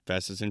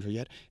Fastest intro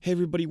yet. Hey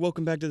everybody,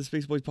 welcome back to the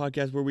Space Boys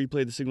Podcast, where we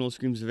play the Signal of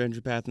Screams Adventure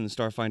Path and the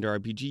Starfinder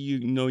RPG. You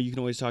know you can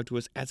always talk to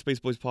us at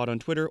SpaceboysPod on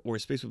Twitter or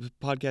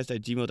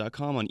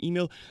spaceboyspodcast@gmail.com on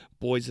email.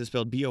 Boys is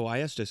spelled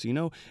B-O-I-S, just so you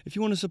know. If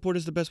you want to support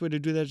us, the best way to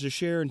do that is to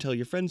share and tell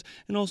your friends,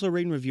 and also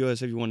rate and review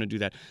us if you want to do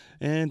that.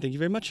 And thank you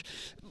very much.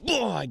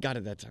 Oh, I got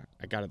it that time.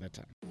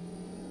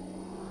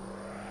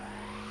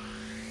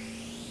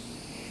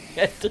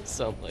 It does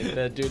sound like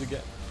that. Do it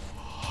again.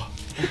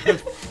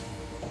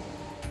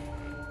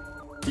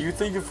 Do you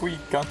think if we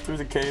got through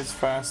the caves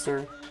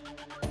faster?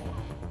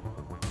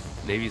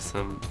 Maybe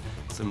some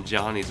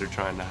Johnnies are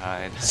trying to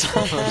hide.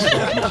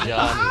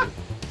 Johnny.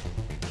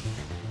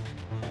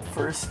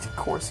 First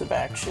course of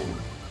action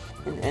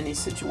in any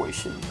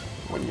situation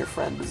when your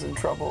friend is in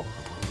trouble.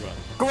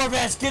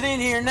 Gorbash, get in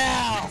here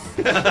now!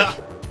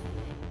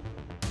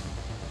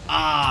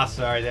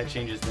 Sorry, that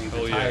changes things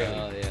entirely.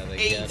 Oh yeah, they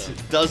 8 get him.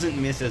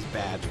 doesn't miss as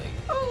badly.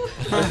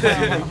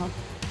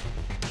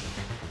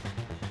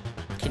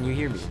 Can you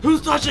hear me?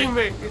 Who's touching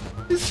me?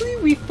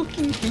 We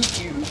fucking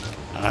hate you.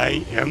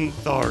 I am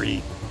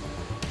sorry.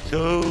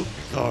 So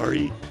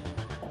sorry.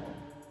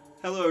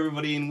 Hello,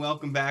 everybody, and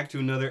welcome back to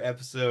another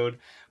episode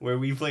where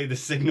we play the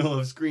Signal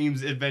of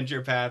Screams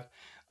Adventure Path.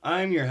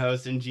 I'm your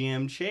host and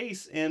GM,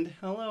 Chase, and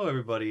hello,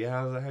 everybody.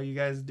 How you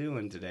guys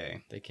doing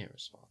today? They can't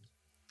respond.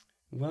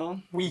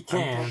 Well, We I'm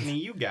can. talking to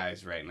you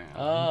guys right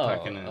now.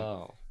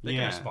 They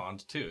can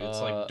respond too. It's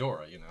like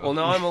Dora, you know. Well,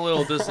 now I'm a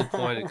little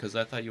disappointed because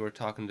I thought you were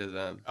talking to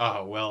them.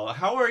 Oh, well,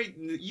 how are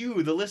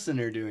you, the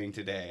listener, doing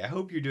today? I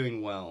hope you're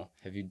doing well.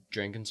 Have you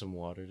drinking some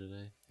water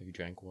today? Have you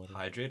drank water?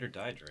 Hydrate or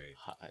dihydrate?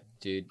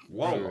 Dude.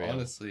 Whoa, for real.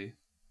 Honestly,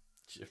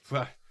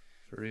 for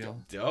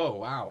real. Oh,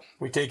 wow.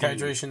 We take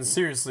hydration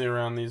seriously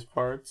around these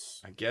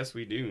parts. I guess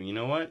we do. You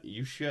know what?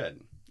 You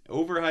should.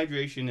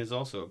 Overhydration is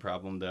also a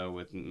problem, though,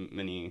 with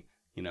many,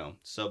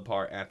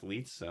 subpar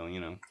athletes. So,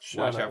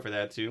 watch out for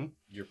that, too.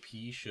 Your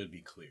pee should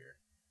be clear.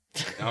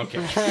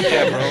 Okay.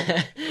 Yeah,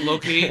 bro.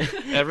 Low-key,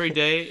 every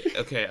day.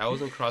 Okay, I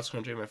was in cross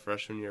country my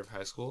freshman year of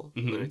high school.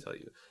 Mm-hmm. Let me tell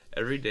you,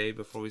 every day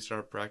before we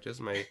start practice,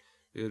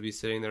 we would be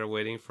sitting there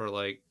waiting for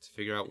to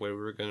figure out where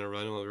we were gonna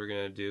run and what we were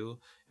gonna do,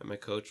 and my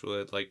coach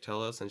would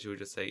tell us, and she would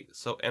just say,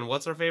 "So, and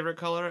what's our favorite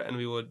color?" And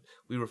we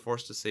were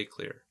forced to say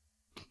clear.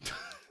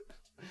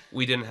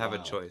 We didn't have a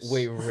choice.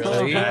 Wait,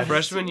 really?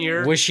 Freshman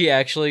year. Was she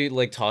actually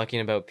talking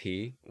about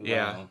pee?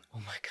 Yeah. Wow. Oh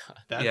my god.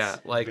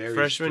 That's very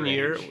freshman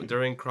year strange.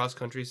 during cross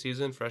country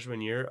season, freshman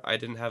year, I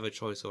didn't have a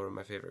choice over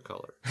my favorite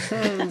color.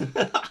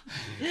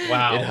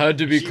 Wow. It had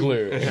to be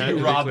clear. She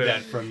robbed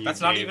that from you.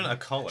 That's not Dave. even a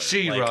color.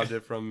 She robbed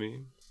it from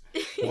me.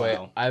 Wait,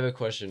 Wow. I have a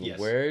question. Yes.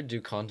 Where do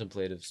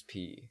contemplatives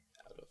pee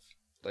out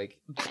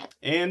of?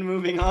 And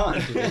moving on.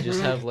 Do they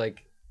just have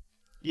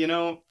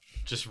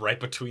Just right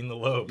between the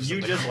lobes. You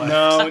and the just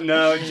cleft.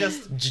 no,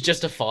 just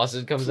just a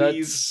faucet comes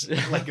please,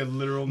 out? like a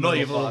literal. No,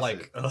 you have a little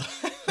little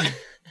faucet.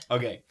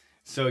 Okay,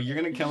 so you're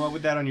gonna come up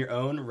with that on your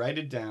own. Write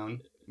it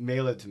down.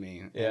 Mail it to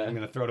me. Yeah. And I'm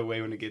gonna throw it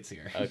away when it gets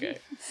here. Okay.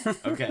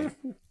 Okay.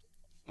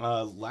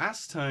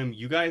 Last time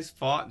you guys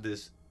fought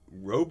this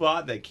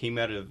robot that came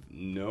out of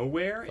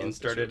nowhere and this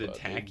started robot,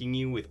 attacking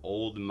you with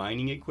old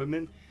mining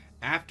equipment.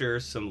 After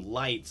some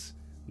lights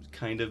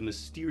kind of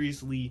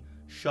mysteriously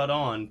shut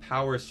on,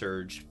 power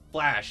surge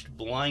flashed,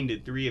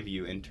 blinded 3 of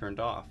you, and turned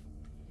off.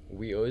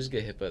 We always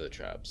get hit by the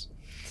traps.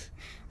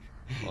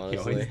 You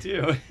Honestly. always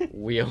do.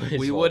 We always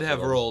We fall would for have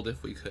them. rolled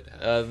if we could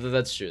have.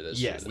 That's true. That's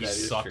Yes. true. We That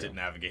is sucked true. at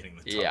navigating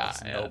the Yeah,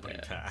 tunnels. yeah, Nobody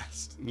yeah.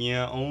 passed.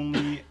 Yeah,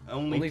 only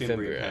Only Fimbria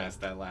Fimbria.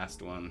 passed that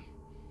last one.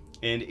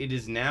 And it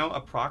is now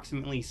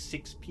approximately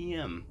 6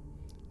 p.m.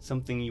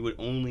 Something you would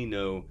only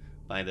know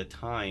by the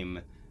time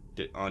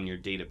on your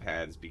data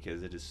pads,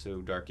 because it is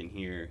so dark in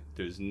here.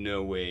 There's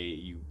no way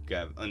you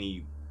have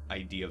any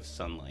idea of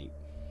sunlight.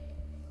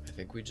 I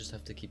think we just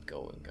have to keep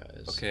going,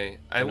 guys. Okay,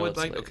 I I know would it's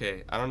like. late.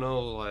 Okay, I don't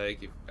know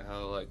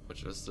how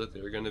much of a split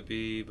they were gonna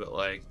be, but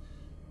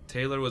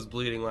Taylor was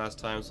bleeding last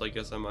time, so I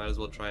guess I might as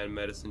well try and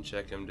medicine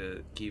check him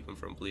to keep him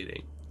from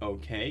bleeding.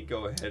 Okay,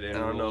 go ahead and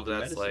I don't know roll if the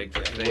that's, medicine like,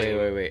 check. the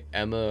thing. Wait.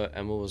 Emma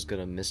was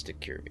gonna mystic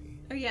cure me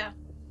Oh yeah.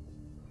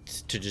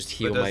 to just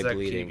heal But does my that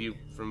bleeding. keep you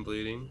from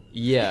bleeding?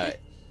 Yeah,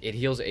 it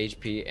heals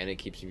HP and it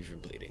keeps me from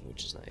bleeding,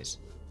 which is nice.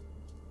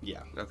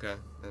 Yeah. Okay,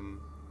 then.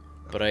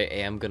 But I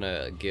am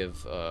gonna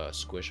give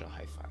Squish a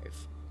high five.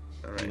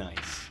 All right.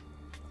 Nice.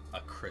 A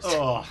crisp.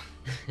 Oh,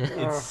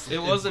 It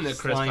wasn't a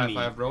crisp high slimy.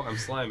 five, bro. I'm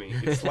slimy.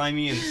 It's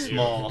slimy and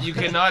small. You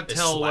cannot It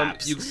tell when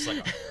slaps. you.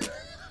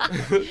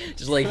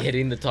 It's like Just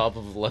hitting the top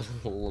of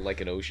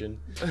like an ocean.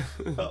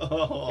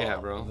 Oh. Yeah,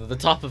 bro. The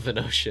top of an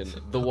ocean.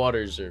 The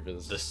water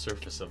surface. the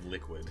surface of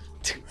liquid.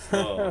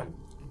 Oh,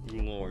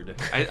 Lord.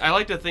 I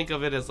like to think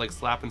of it as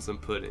slapping some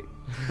pudding,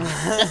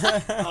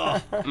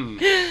 Oh.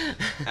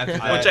 After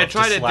that, which I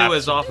try to slap do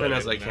as some often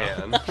as I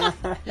pudding,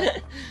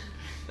 can.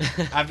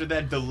 After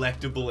that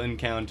delectable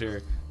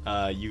encounter,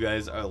 you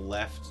guys are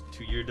left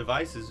to your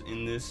devices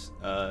in this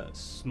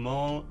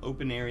small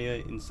open area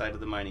inside of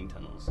the mining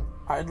tunnels.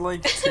 I'd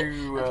like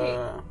to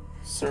Oh,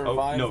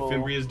 survival. no,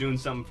 Fimbria's doing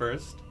something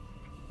first.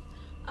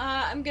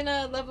 I'm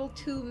gonna level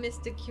 2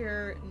 Mystic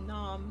Cure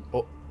Nom.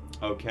 Oh,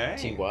 Okay.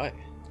 TY.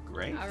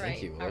 Great. All right.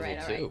 Thank you. all Level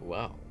right, 2.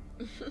 Wow.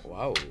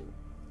 Wow.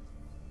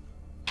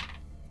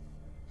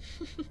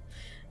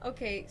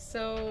 Okay,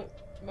 so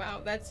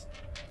wow, that's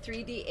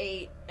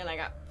 3d8, and I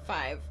got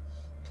 5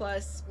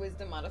 plus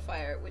Wisdom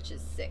modifier, which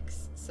is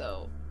 6,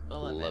 so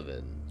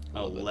 11.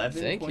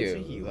 11 Thank points you.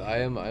 of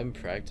healing. I'm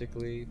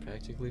practically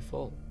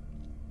full.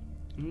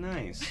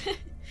 Nice.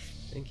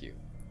 Thank you.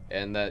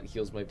 And that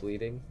heals my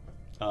bleeding.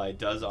 It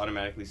does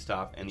automatically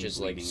stop any Just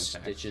bleeding like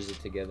effect. stitches it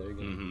together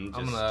again. Mm-hmm.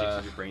 I'm Just gonna-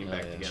 stitches your brain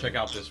back together. Check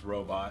out this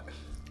robot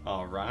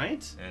All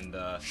right. and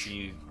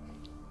see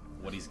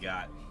what he's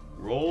got.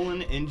 Roll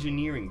an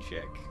engineering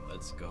check.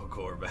 Let's go,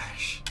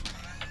 Corbash.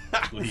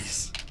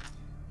 Please.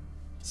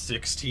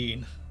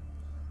 16.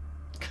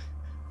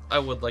 I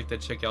would like to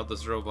check out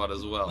this robot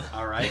as well.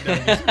 All right,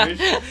 Dr.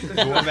 Squish,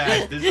 go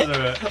back. This is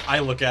a I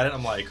look at it,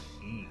 I'm like,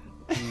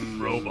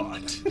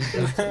 robot.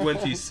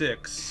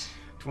 26.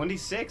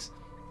 26.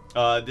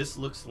 This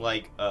looks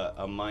like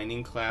a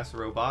mining class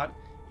robot.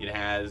 It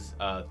has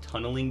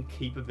tunneling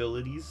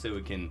capabilities, so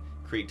it can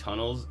create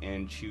tunnels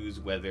and choose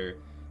whether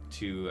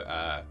to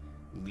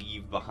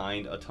leave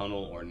behind a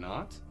tunnel or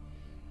not.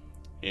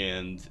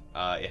 And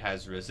it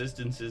has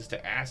resistances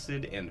to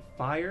acid and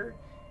fire,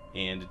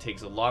 and it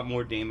takes a lot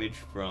more damage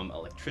from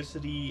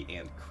electricity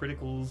and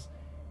criticals.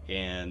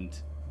 And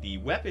the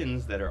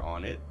weapons that are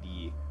on it,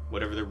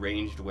 whatever the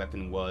ranged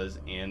weapon was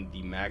and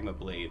the magma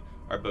blade,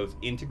 are both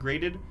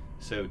integrated,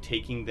 so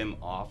taking them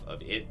off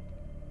of it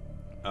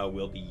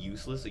will be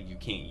useless, so you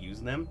can't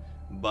use them,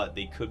 but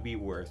they could be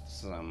worth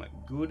some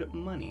good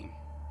money.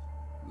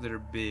 They're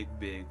big.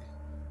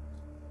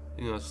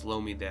 You're gonna slow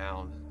me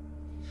down.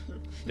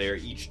 They're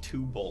each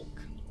 2 bulk.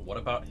 What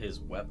about his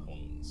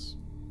weapons?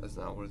 That's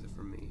not worth it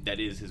for me. That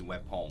is his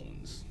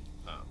weapons.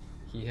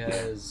 He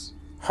has.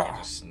 Can I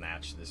just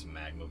snatch this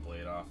magma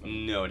blade off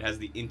him? No, it has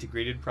the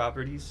integrated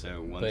properties,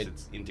 so once But-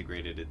 it's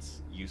integrated,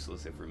 it's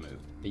useless if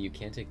removed. But you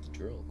can't take the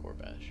drill,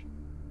 Corbash.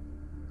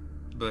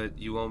 But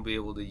you won't be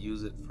able to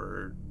use it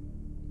for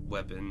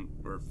weapon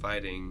or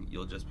fighting.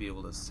 You'll just be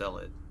able to sell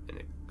it, and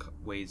it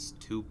weighs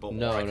 2 bolts.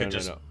 No, I no, could no,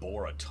 just no.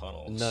 bore a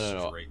tunnel.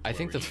 No. straight to I where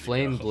think we the need to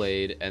flame go.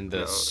 blade and the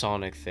No.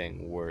 sonic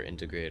thing were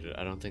integrated.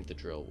 I don't think the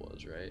drill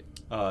was, right?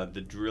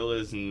 The drill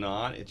is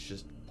not, it's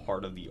just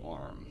part of the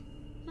arm.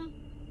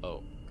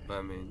 Oh,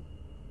 I mean,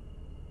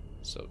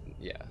 so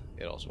yeah,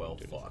 it also Well, won't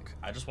do anything. fuck.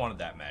 I just wanted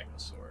that magma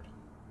sword.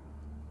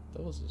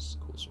 That was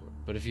a cool sword.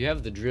 But if you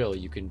have the drill,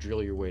 you can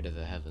drill your way to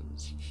the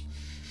heavens.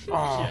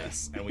 Oh,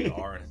 Yes, and we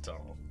are in a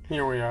tunnel.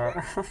 here we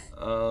are.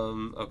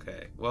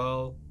 okay.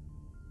 Well,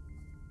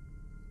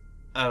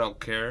 I don't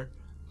care.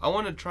 I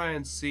want to try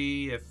and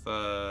see if,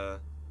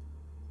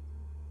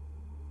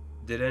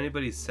 did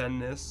anybody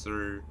send this,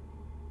 or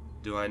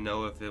do I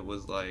know if it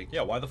was like...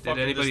 Yeah, why the fuck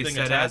Did anybody this thing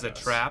set it attack as a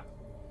us? trap?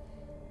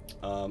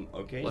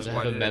 Okay. Does so it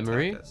have a did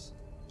memory? attack us?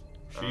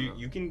 So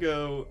you can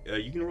go,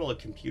 you can roll a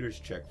computer's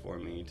check for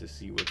me to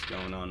see what's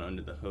going on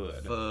under the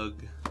hood.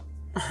 Fug.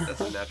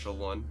 That's a natural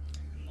one.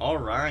 All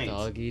right.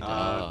 Doggy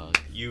dog.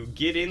 You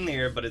get in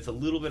there, but it's a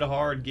little bit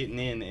hard getting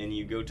in, and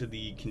you go to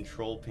the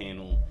control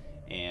panel,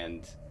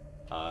 and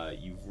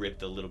you've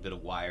ripped a little bit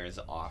of wires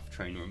off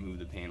trying to remove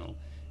the panel.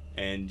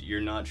 And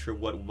you're not sure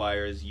what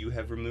wires you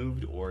have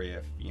removed, or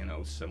if,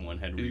 someone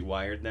had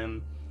rewired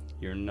them.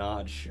 You're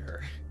not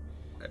sure.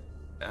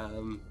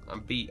 I'm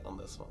beat on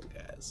this one,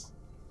 guys.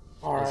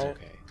 All That's right.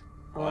 okay.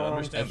 Well, I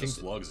understand I the think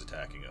slug's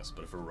attacking us,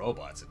 but if a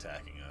robot's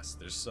attacking us,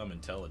 there's some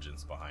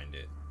intelligence behind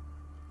it.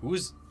 Who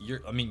is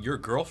your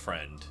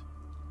girlfriend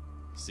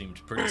seemed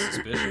pretty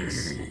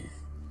suspicious.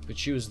 But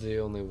she was the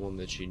only one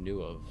that she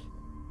knew of.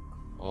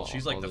 Well,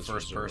 she's like All the this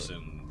first was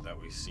person that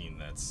we've seen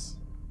that's,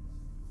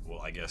 well,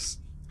 I guess,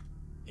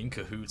 in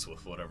cahoots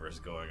with whatever's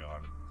going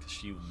on. 'Cause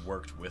she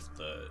worked with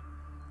the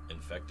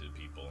infected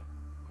people.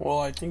 Well,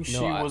 I think she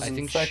No, I was think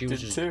she infected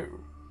was just-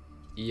 too,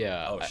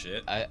 Yeah. Oh,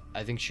 shit. I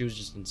think she was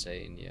just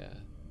insane, yeah.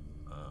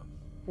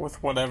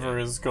 with whatever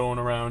is going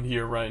around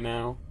here right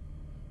now.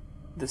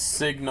 The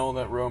signal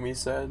that Romy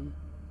said.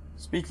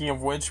 Speaking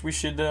of which, we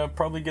should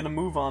probably get a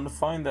move on to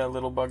find that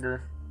little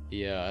bugger.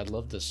 Yeah, I'd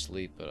love to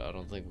sleep, but I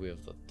don't think we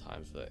have the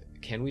time for that.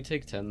 Can we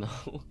take 10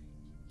 though?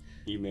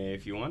 You may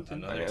if you want to.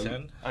 Another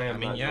 10? I am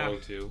mean, not yeah.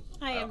 going to.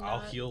 I am I'll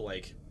not. heal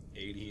like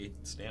 80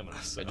 stamina.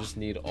 So. I just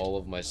need all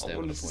of my I stamina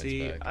want points to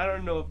see. back. I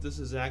don't know if this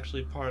is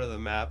actually part of the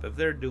map. If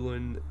they're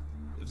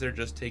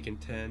just taking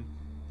 10,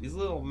 these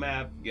little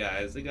map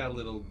guys, they got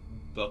little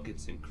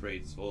buckets and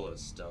crates full of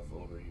stuff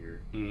over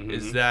here. Mhm.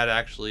 Is that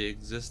actually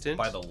existent?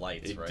 by the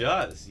lights, It right?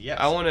 does, yes.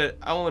 I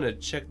want to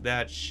check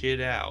that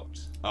shit out.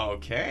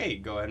 Okay,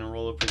 go ahead and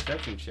roll a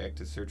perception check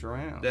to search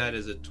around. That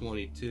is a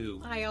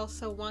 22. I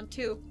also want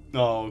to.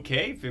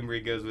 Okay,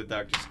 Fimbri goes with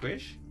Dr.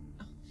 Squish.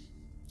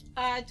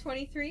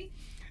 23.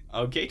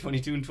 Okay,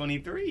 22 and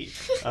 23.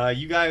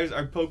 You guys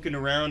are poking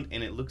around,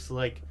 and it looks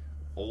like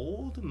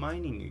old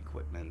mining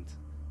equipment.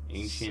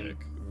 Ancient,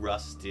 Sick.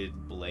 rusted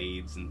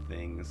blades and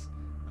things.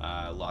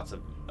 Lots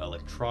of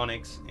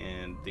electronics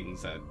and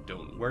things that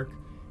don't work.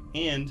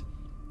 And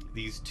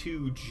these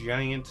two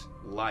giant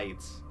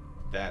lights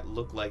that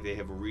look like they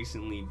have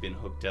recently been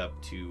hooked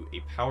up to a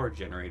power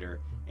generator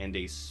and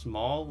a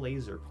small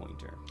laser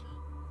pointer.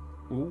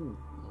 Ooh.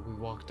 We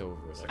walked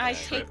over it. I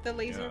Okay. take the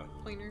laser Yeah.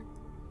 pointer.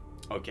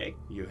 Okay,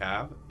 you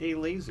have a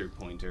laser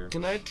pointer.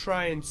 Can I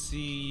try and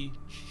see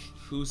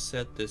who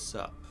set this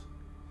up?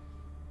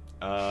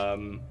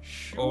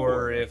 Sure.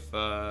 Or if,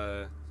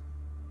 yeah,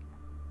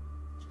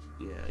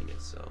 I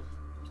guess so.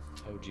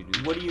 How would you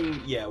do? What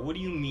do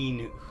you mean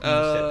who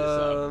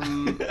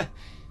set this up?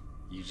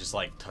 You just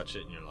like touch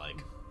it and you're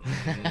like,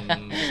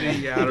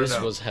 Yeah, I don't This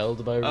know. was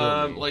held by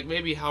Romy. Like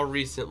maybe how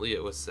recently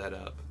it was set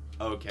up.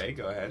 Okay,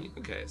 go ahead.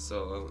 Okay,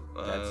 so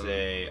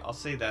I'll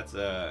say that's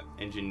a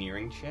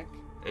engineering check.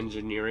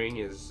 engineering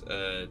is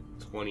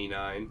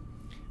 29.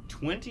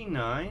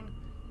 29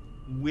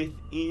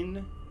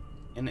 within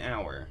an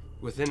hour.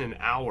 Within an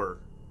hour.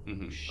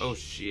 Mm-hmm. Oh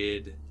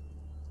shit. It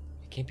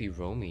can't be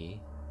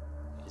Romy.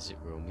 Is it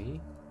Romy?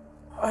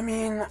 I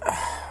mean,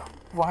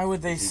 why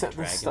would they Is he set this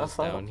dragging us stuff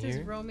up? down Does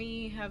here?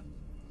 Romy have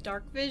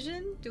dark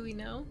vision? Do we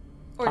know?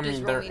 Or I does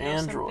mean, they're Romy know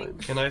android. something?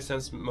 Can I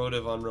sense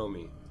motive on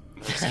Romy?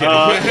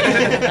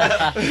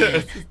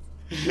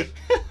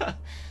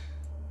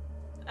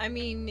 I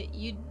mean,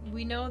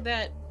 we know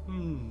that.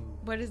 Hmm.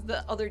 What is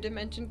the other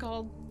dimension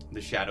called?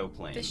 The shadow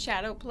plane. The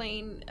shadow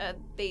plane.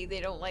 They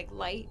don't like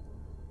light.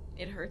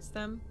 It hurts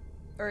them,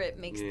 or it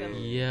makes them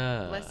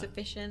Yeah. less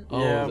efficient. Oh,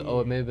 Yeah.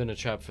 it may have been a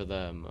trap for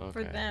them. Okay.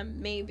 For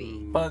them,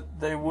 maybe. But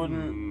they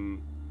wouldn't. Hmm.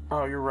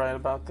 Oh, you're right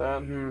about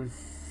that.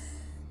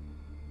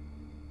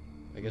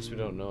 I guess we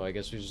don't know. I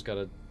guess we just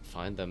gotta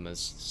find them as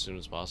soon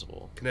as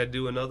possible. Can I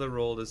do another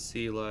roll to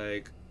see,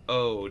 like,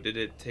 oh, did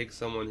it take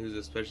someone who's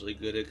especially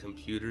good at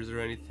computers or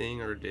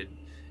anything, or did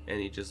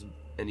any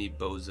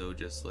bozo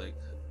just like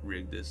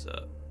rig this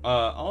up?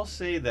 I'll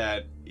say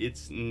that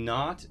it's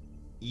not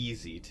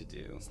easy to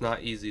do, It's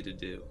not easy to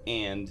do.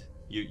 and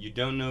you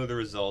don't know the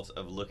results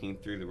of looking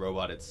through the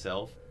robot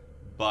itself.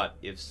 But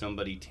if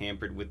somebody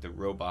tampered with the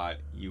robot,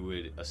 you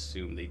would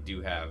assume they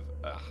do have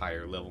a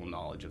higher level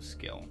knowledge of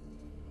skill.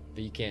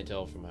 But you can't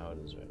tell from how it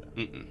is right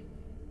now. Mm-mm.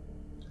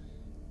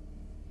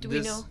 Do we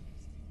know?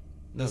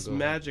 This go ahead.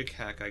 magic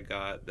hack I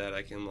got that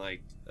I can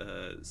like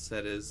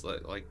set as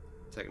like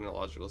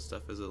technological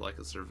stuff as like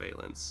a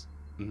surveillance.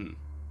 Mm-hmm.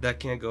 That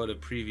can't go to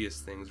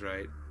previous things,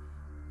 right?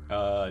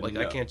 Like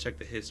no. I can't check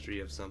the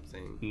history of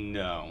something.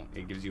 No,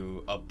 it gives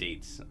you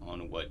updates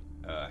on what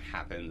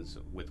happens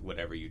with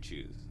whatever you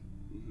choose.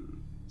 Mhm.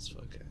 It's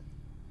okay.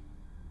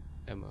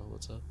 Emma,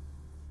 what's up?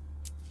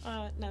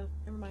 No,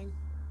 never mind.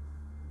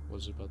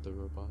 What's it about the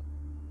robot?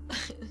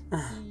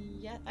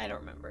 Yeah, I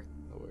don't remember.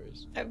 No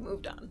worries. I've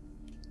moved on.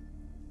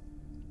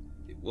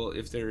 Well,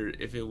 if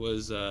it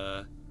was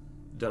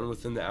done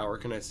within the hour,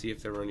 can I see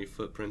if there were any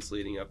footprints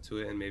leading up to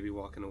it and maybe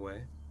walking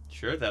away?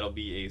 Sure, that'll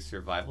be a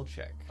survival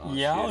check. Oh,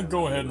 Yeah, shit, I'll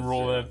go I'm ahead and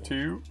roll that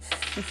terrible.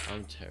 too.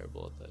 I'm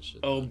terrible at that shit.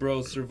 Oh,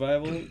 bro,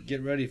 survival.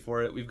 Get ready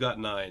for it. We've got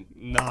 9.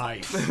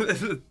 Nice.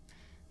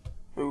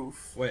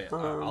 Oof. wait,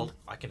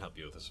 I can help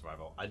you with the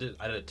survival. I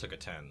took a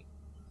 10.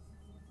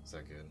 Is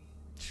that good?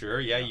 Sure,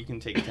 yeah, you can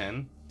take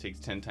 10. Takes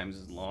 10 times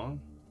as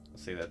long. I'll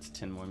say that's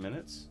 10 more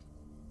minutes.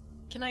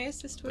 Can I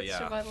assist with But yeah.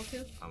 survival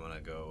too? I'm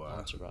gonna go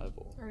On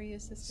survival. Are we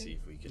assisting? see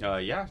if we can.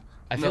 Yeah.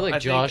 I No, feel like I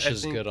think- Josh I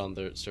is think- good on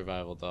the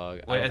survival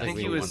dog. Wait, I don't think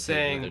he we was want to take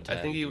another saying. I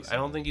tag. think I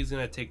don't think he's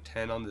gonna take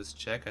 10 on this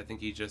check. I think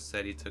he just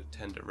said he took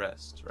 10 to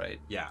rest, right?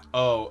 Yeah.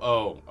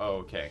 Oh,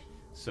 okay.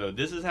 So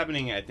this is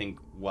happening, I think,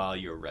 while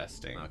you're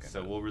resting. Okay.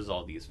 So we'll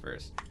resolve these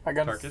first. I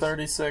got Carcass?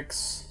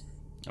 36.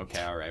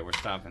 Okay, all right, we're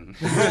stopping.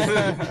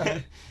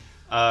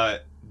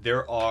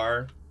 There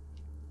are,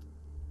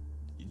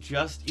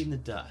 just in the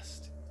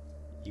dust,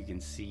 you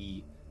can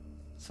see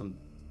some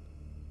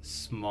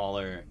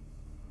smaller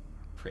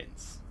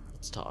prints.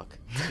 Let's talk.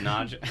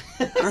 Not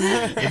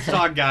it's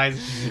talk, guys.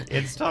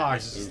 It's talk.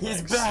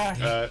 He's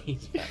back.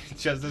 He's back.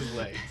 Just his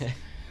legs.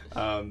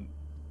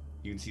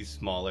 You can see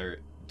smaller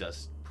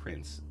dust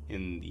prints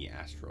in the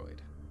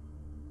asteroid.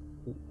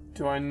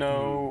 Do I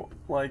know,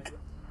 like,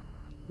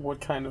 what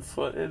kind of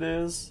foot it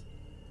is?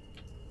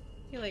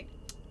 I feel like,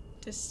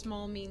 does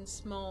small mean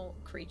small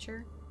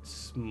creature? It's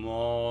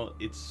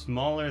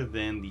smaller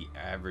than the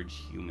average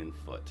human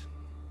foot,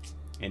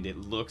 and it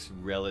looks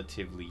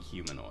relatively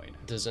humanoid.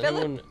 Does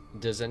Philip?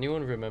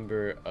 anyone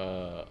remember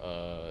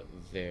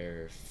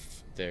their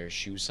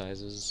shoe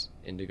sizes?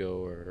 Indigo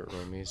or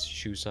Romy's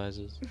shoe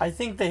sizes? I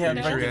think they have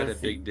I'm sure he had regular a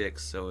feet. big dick,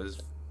 so his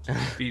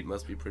feet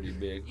must be pretty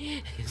big.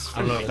 I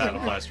don't know if that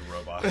applies to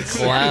robots.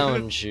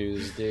 Clown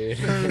shoes, dude.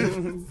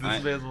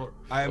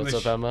 What's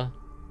up, Emma?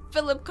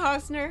 Philip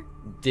Costner.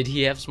 Did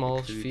he have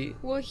small feet?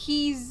 Well,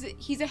 he's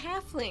a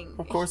halfling.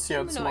 Of course he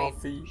had small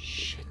humanoid. feet.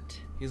 Shit.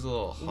 He's a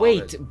little hobbit.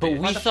 Wait, but Why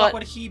we the fuck thought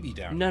would he be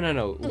down?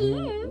 no.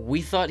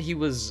 We thought he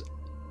was.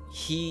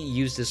 He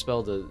used his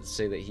spell to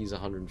say that he's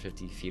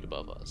 150 feet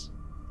above us.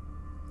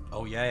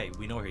 Oh yeah,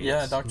 we know where he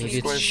Yeah, is. Dr. Maybe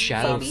it's Squish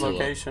Shadow found his Philip.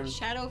 location.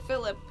 Shadow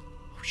Philip.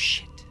 Oh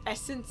shit.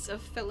 Essence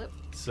of Philip.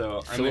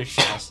 So Philip's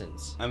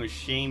essence. I'm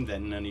ashamed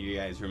that none of you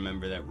guys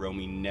remember that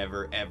Romy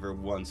never ever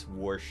once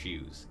wore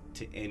shoes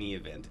to any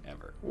event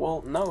ever.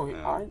 Well,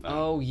 no,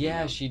 Oh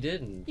yeah, no. she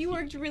didn't. You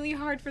worked really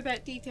hard for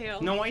that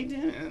detail. No, I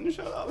didn't.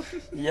 Shut up.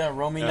 yeah,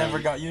 Romy never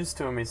got used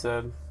to him, he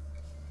said.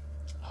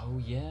 Oh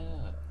yeah.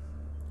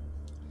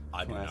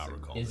 I do not Classic.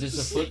 recall. Is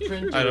this a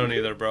footprint? I don't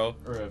either, bro.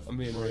 Or a, I'm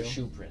being or a real.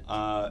 shoe print?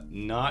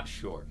 Not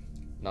sure.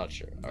 Not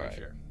sure. All Not right.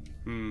 sure.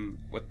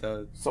 With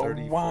the So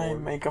 34. why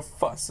make a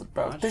fuss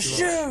about Not the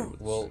sure.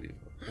 shoe?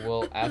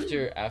 Well,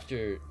 after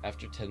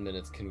 10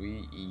 minutes, can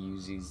we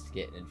use these to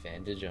get an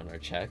advantage on our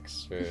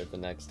checks for the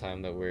next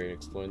time that we're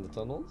exploring the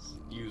tunnels?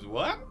 Use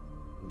what?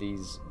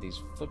 These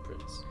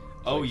footprints.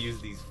 Oh, Like,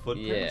 use these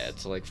footprints? Yeah,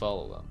 to like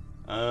follow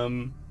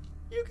them.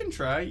 You can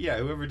try. Yeah,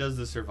 whoever does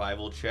the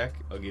survival check,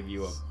 I'll give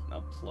you a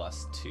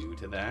 +2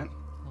 to that.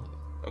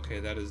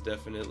 Okay, that is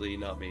definitely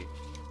not me.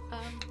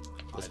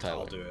 That's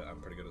I'll Tyler. do it. I'm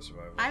pretty good at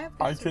survival. I have.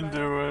 I can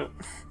do it.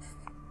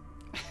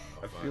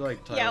 I feel like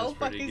Yeah, Tyler's well,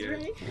 fuck pretty is good.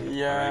 right. Alright,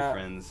 Yeah.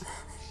 friends.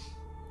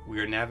 We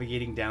are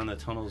navigating down the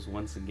tunnels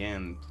once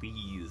again.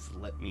 Please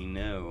let me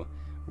know.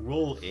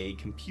 Roll a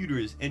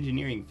computers,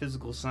 engineering,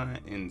 physical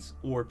science,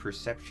 or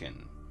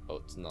perception. Oh,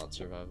 it's not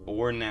survival.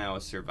 Or now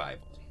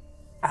survival.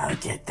 I'll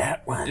get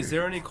that one. Is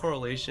there any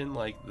correlation,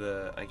 like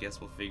I guess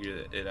we'll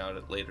figure it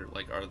out later,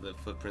 like are the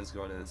footprints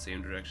going in the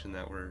same direction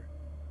that we're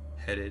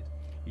headed?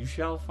 You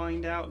shall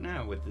find out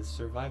now with this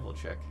survival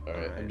check. All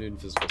right, I'm Alright. doing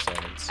physical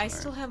science. I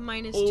still have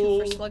 -2 Oh.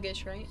 for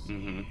sluggish, right?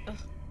 Mm-hmm.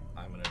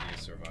 I'm gonna do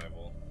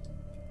survival.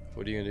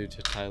 What are you gonna do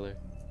to Tyler?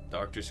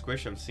 Dr.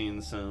 Squish, I'm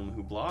seeing some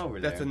hoopla over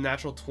there. That's a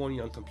natural 20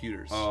 on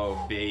computers.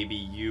 Oh, baby,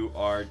 you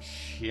are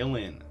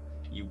chillin'.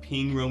 You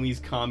ping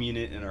Romy's comm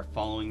unit and are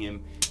following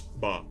him.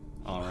 Bah.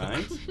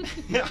 Alright.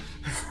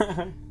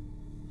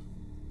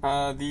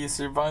 The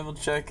survival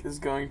check is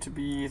going to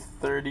be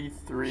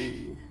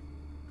 33.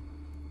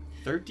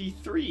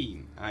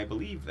 33. I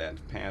believe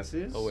that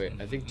passes. Oh wait,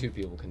 I think 2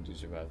 people can do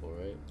survival,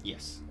 right?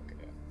 Yes.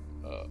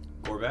 Okay.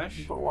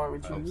 Gorbash? But why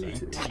would you I'm need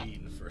to?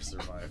 18 for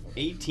survival.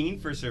 18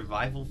 for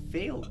survival.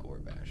 Fail,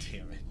 Gorbash.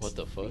 Damn it. What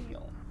the fuck?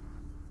 Fail.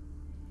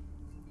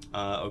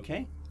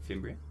 Okay.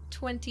 Fimbria?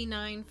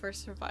 29 for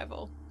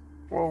survival.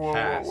 Whoa, whoa,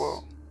 Pass.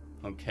 whoa,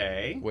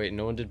 Okay. Wait,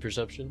 no one did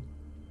perception?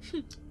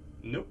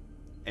 Nope.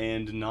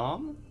 And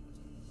Nom?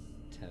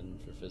 10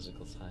 for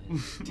physical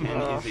science. 10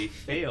 is a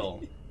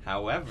fail.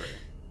 However,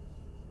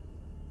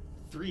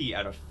 3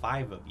 out of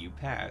 5 of you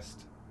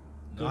passed.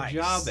 Good Nice.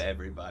 job,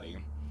 everybody.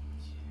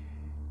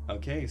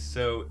 Okay,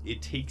 so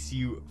it takes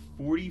you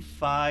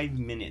 45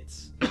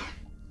 minutes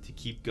to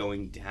keep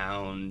going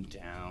down,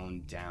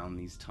 down, down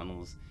these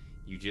tunnels.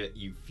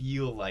 You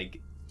feel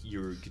like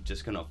you're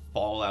just gonna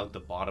fall out the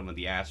bottom of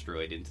the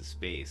asteroid into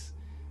space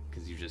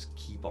because you just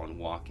keep on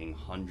walking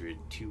 100,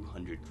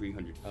 200,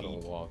 300 I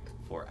don't feet walk.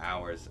 for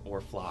hours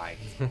or fly.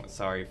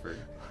 Sorry for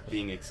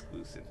being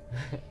exclusive.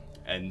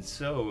 And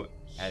so,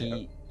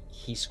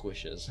 He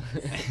squishes.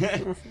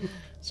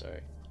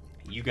 Sorry.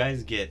 you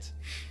guys get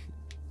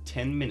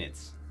 10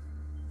 minutes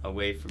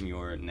away from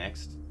your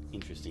next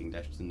interesting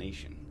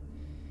destination.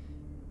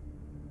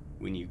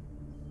 When you,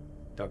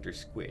 Dr.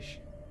 Squish.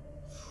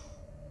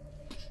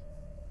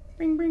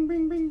 Bring, bring,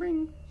 bring, bring,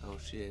 bring. Oh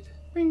shit.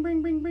 Bring,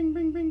 bring, bring, bring,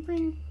 bring, bring,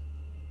 bring.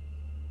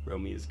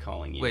 Romy is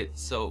calling you. Wait,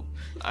 so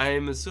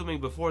I'm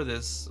assuming before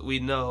this we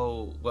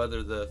know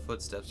whether the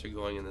footsteps are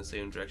going in the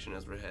same direction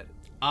as we're headed.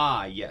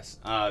 Ah, yes.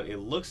 It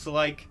looks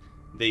like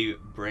they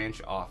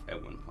branch off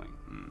at one point.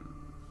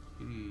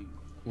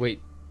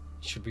 Wait,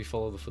 should we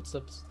follow the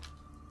footsteps?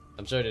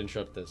 I'm sorry to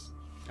interrupt this.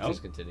 Oh. Please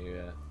continue,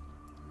 yeah.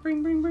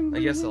 Bring, bring, bring, I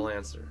bring, guess bring. I'll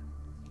answer.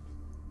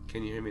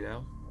 Can you hear me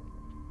now?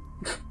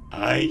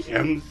 I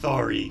am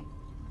sorry.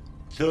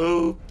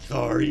 So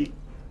sorry.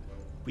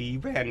 We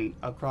ran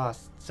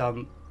across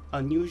some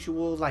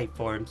unusual life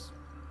forms.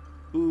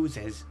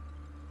 Oozes.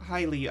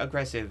 Highly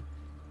aggressive.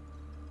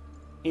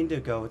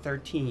 Indigo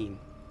 13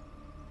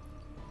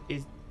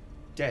 is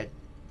dead.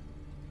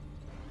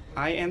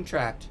 I am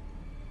trapped.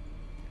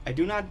 I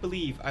do not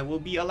believe I will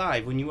be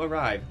alive when you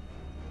arrive.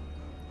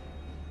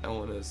 I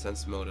want to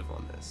sense motive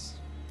on this.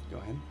 Go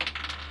ahead.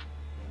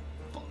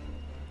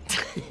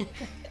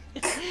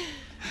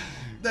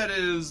 That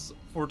is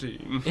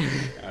 14.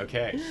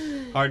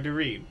 Okay. Hard to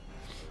read.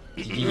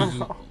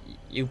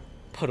 You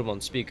put him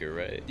on speaker,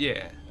 right?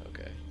 Yeah.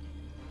 Okay.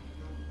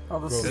 Oh,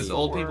 this Because is the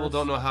old people worst.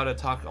 don't know how to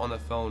talk on the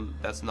phone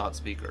that's not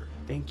speaker.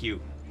 Thank you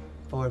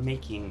for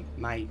making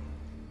my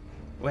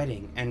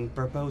wedding and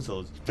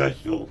proposal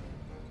special.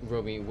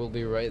 Romy, we'll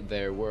be right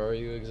there. Where are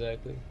you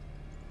exactly?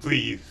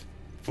 Please,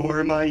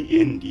 for my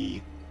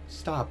indie.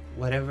 Stop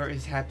whatever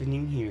is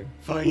happening here.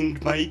 Find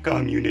my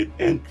comm unit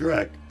and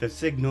track the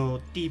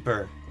signal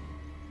deeper.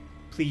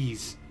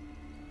 Please.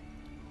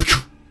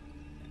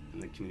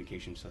 And the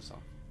communication shuts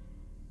off.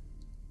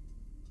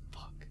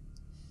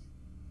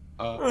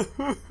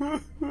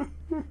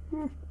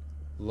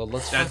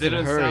 Let's That fucking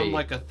didn't hurry. sound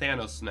like a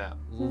Thanos snap.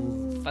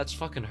 Let's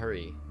fucking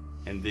hurry.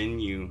 And then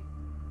you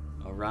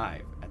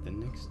arrive at the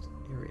next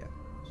area.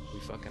 We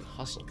fucking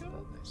hustled to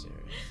that next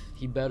area.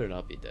 He better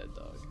not be dead,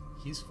 dog.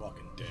 He's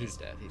fucking dead. He's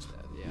dead.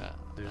 Yeah.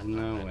 There's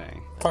no way.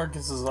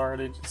 Tarkus is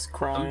already just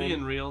crying. I'm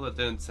being real. That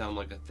didn't sound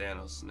like a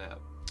Thanos snap.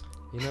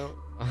 You know.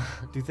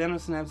 Do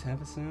Thanos snaps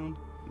have a sound?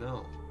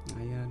 No.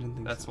 Oh, yeah, I didn't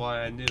think That's so.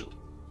 why I knew.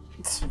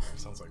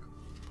 Sounds like.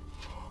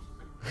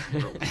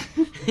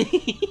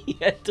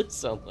 Yeah, it does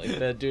sound like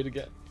that. Do it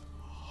again.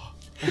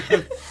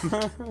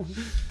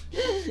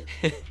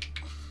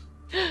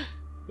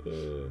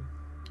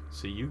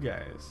 So you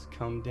guys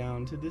come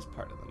down to this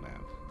part of the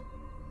map.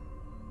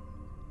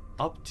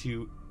 Up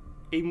to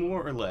a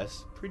more or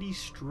less pretty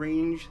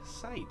strange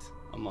sight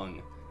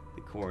among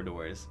the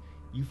corridors.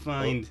 You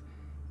find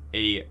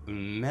a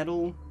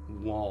metal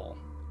wall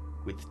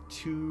with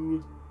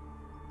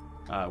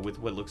with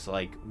what looks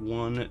like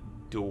one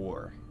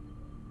door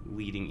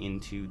leading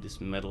into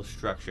this metal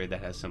structure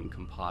that has some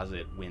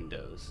composite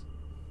windows.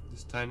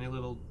 This tiny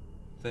little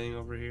thing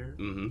over here.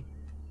 Mm-hmm.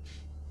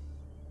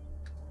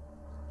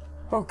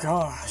 Oh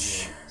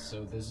gosh.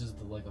 So this is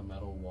like a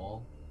metal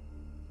wall.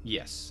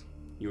 Yes.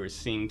 You are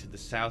seeing to the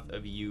south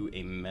of you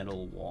a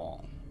metal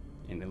wall.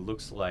 And it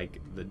looks like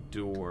the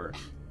door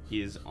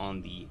is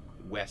on the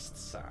west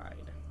side.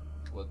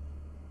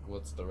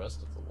 What's the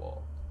rest of the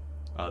wall?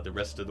 The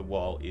rest of the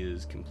wall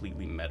is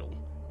completely metal.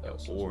 Oh, so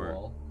it's Or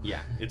wall?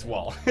 yeah, it's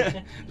wall.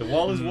 The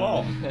wall is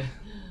wall.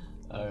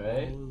 All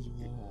right.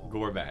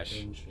 Gorbash,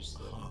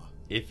 Interesting.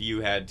 if you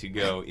had to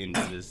go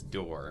into this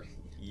door,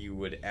 you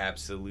would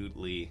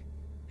absolutely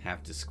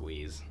have to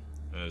squeeze.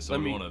 So Let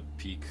we me- want to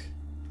peek,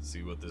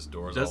 see what this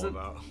door is all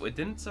about. Wait,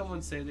 didn't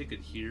someone say they could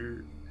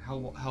hear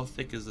how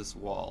thick is this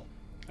wall?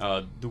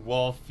 The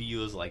wall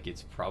feels like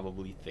it's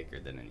probably thicker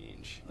than an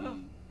inch.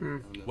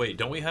 Wait,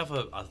 don't we have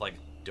a like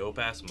dope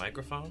ass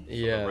microphone? for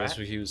Yeah, the that's rat?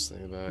 what he was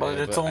thinking about. But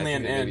yeah, it's I only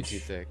think an it may be inch. too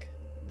thick.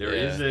 There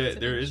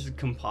Yeah. is a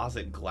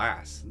composite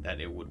glass that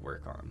it would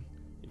work on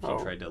if you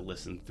Oh. tried to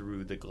listen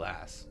through the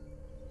glass.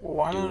 Well,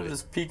 why Do not it.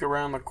 just peek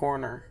around the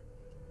corner?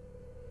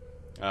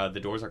 The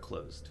doors are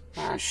closed.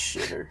 Ah,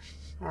 shitter.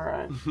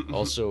 Alright.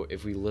 Also,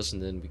 if we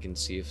listen in, we can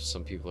see if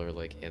some people are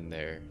like in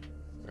there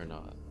or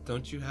not.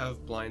 Don't you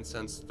have blind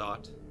sense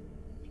thought?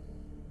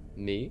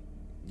 Me?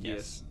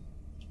 Yes.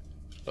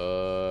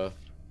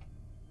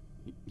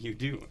 You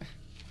do.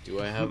 Do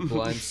I have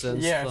blind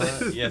sense? Yes.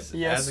 thought? Yes,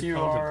 Yes, as a you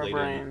are,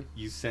 contemplator, brain.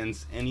 you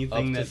sense Up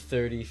anything to that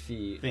 30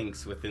 feet.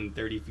 thinks within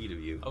 30 feet of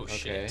you. Oh Okay.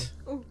 shit.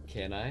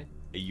 Can I?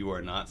 You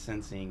are not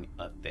sensing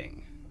a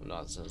thing. I'm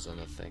not sensing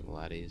a thing,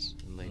 laddies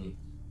and lady.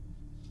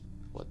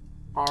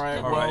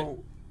 Alright, Alright. well,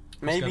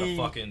 Just maybe. gonna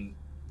fucking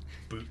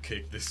boot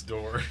kick this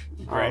door.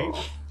 Right?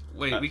 Oh.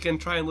 Wait, we can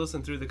try and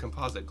listen through the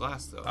composite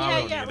glass though. I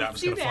don't need that. I'm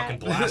just gonna fucking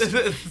blast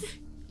it.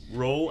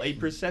 Roll a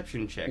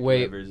perception check, Wait.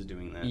 whoever's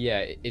doing that.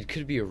 Yeah, it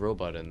could be a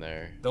robot in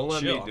there. Don't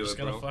let Chill, me I'm do just it,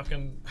 gonna bro.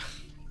 fucking.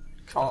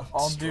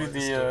 I'll do destroy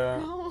this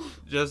door.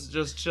 the,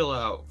 Just chill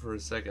out for a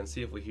second.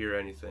 See if we hear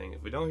anything.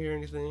 If we don't hear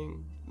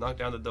anything, knock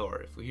down the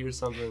door. If we hear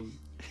something,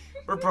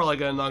 we're probably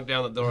gonna knock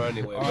down the door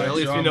anyway. But Alright, at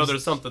least we John, know let's-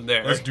 there's something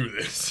there. Let's do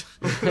this.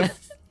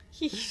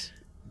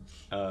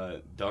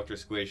 Dr.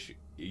 Squish,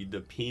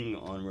 the ping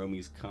on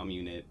Romy's comm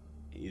unit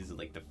is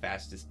like the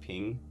fastest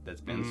ping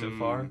that's been so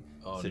far,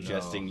 Oh,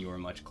 suggesting no. you are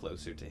much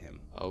closer to him.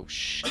 Oh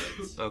shit.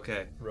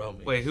 Okay.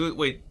 Romy. Wait, who?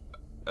 Wait.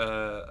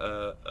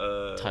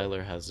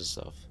 Tyler has this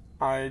stuff.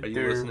 I Are you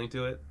do. listening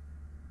to it?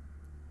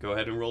 Go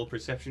ahead and roll a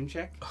perception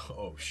check.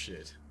 Oh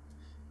shit.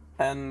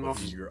 And What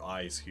do your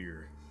eyes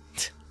hear?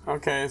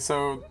 okay,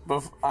 so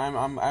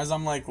I'm as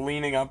I'm like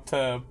leaning up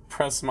to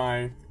press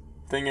my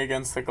thing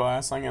against the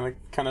glass, I'm gonna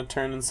kind of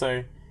turn and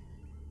say,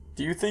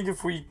 "Do you think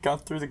if we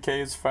got through the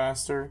caves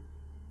faster,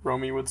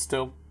 Romy would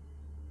still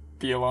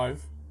be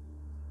alive?"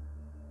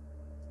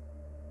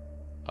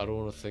 I don't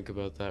want to think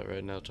about that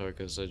right now,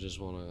 Tarkus. I just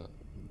want to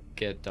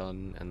get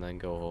done and then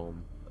go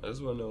home. I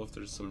just want to know if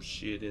there's some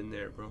shit in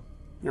there, bro.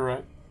 You're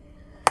right.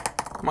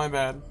 My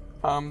bad.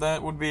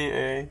 That would be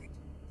a.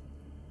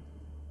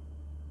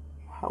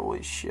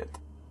 Holy shit.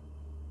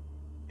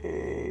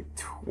 A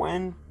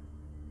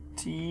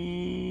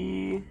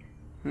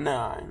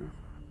 29.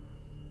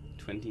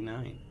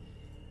 29.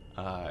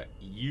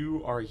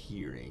 You are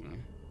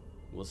hearing,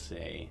 we'll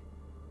say,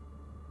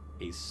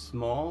 a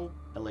small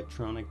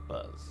electronic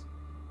buzz.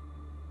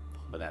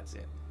 But that's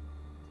it.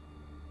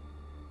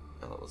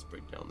 Now let's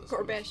break down this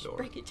Gorbash, door.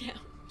 break it down.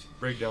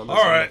 Break down this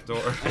Alright.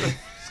 door.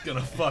 Just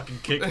gonna fucking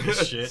kick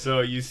this shit. So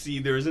you see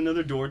there's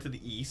another door to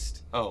the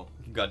east. Oh,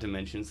 Forgot to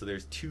mention, so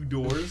there's two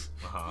doors.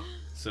 Uh-huh.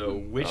 So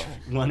which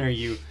one are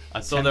you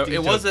So attempting it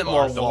to wasn't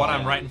more bust The wall. one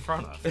down? I'm right in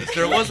front of.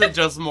 there wasn't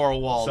just more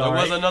wall. Sorry.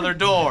 There was another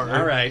door.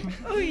 All right.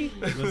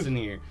 Listen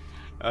here.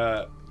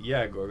 Yeah,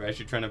 Gorbash,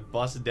 you're trying to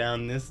bust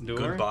down this door.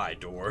 Goodbye,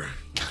 door.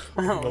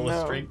 Oh, Roll a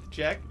no. strength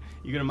check.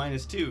 You get a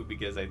 -2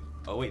 because I.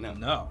 Oh wait, no.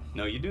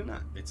 No. You do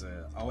not. It's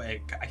a. Oh,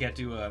 I can't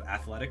do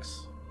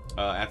athletics.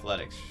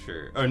 Athletics,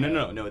 sure. Oh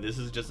no. This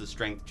is just a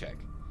strength check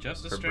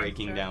Just a for strength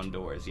breaking check? down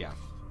doors. Yeah.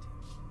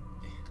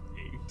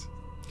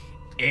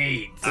 8. Dude.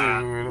 Dude.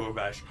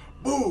 Gorbash.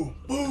 Boom,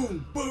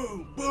 boom,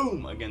 boom,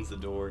 boom against the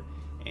door,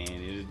 and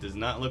it does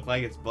not look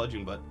like it's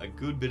budging, but a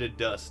good bit of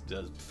dust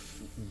does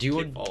Do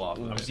you fall off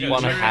of want it.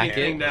 to hack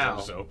anything it? now?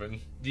 Just open.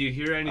 Do you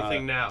hear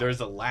anything now? There's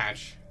a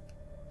latch.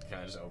 Can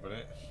I just open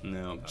it?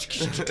 No.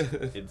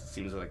 It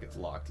seems like it's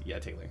locked. Yeah,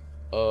 Taylor.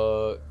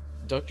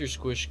 Dr.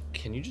 Squish,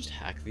 can you just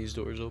hack these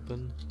doors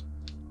open?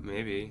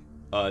 Maybe.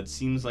 It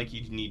seems like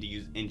you need to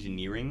use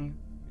engineering.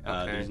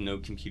 Okay. There's no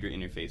computer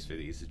interface for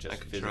these. It's I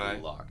just could physically try.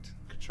 locked.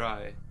 Could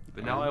try.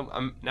 But now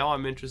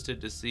I'm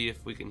interested to see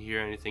if we can hear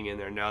anything in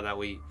there now that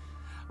we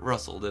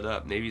rustled it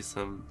up. Maybe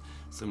some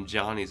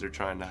Johnnies are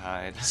trying to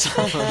hide.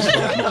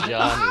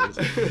 Johnnies.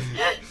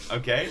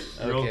 Okay.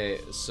 Okay,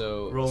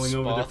 so Rolling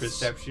over the spots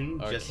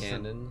perception. are just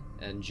canon,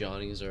 and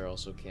Johnnies are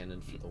also canon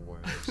for the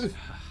worms.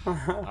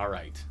 All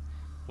right.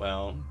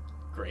 Well,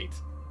 great.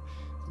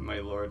 My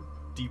lord,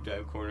 deep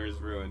dive corner is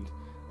ruined.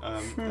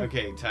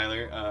 Okay,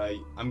 Tyler.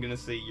 I'm gonna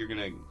say you're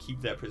gonna keep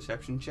that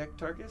perception check,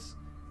 Tarkus.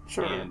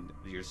 Sure. And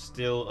you're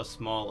still a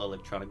small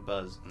electronic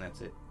buzz, and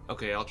that's it.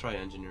 Okay, I'll try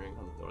engineering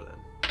on the door then.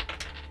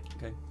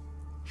 Okay.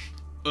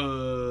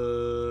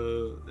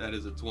 That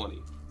is a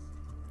 20.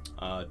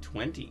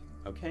 20.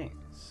 Okay,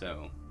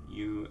 so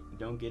you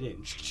don't get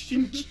in.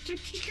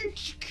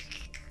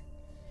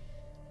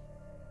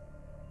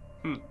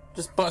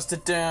 Just bust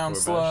it down, Gorbash.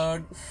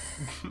 slug.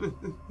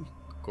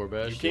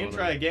 Gorbash, You can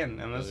try again.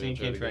 I'm not Oh, saying you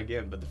try can't it try again?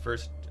 again, but the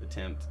first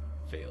attempt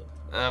failed.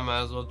 I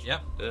might as well. Yeah.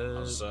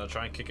 I'll just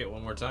try and kick it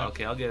one more time.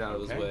 Okay, I'll get out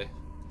of his Okay. way.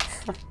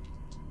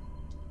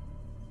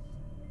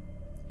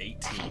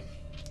 18.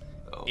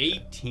 Okay.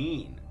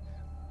 18.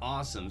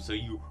 Awesome. So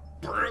you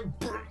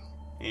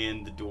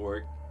and the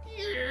door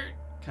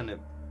kind of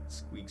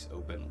squeaks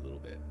open a little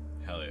bit.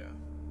 Hell yeah.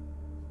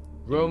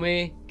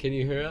 Romy, can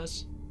you hear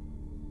us?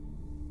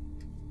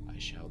 I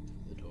shout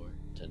through the door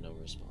to no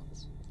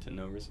response. To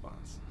no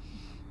response.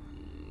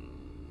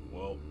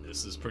 Well,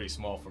 this is pretty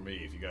small for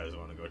me if you guys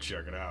want to go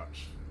check it out.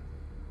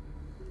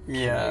 Can I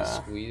Yeah.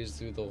 squeeze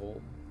through the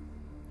hole?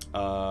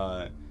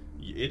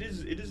 It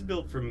is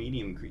built for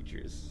medium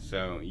creatures,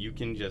 so you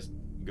can just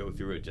go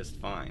through it just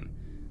fine.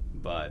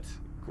 But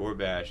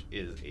Gorbash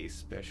is a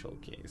special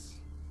case.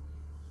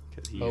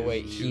 'Cause he Oh is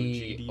wait, huge,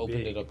 he GD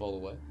opened big. it up all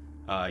the way.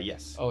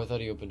 Yes. Oh, I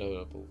thought he opened it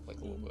up like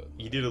a little bit.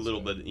 He did a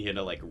little bit. He had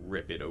to like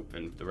rip it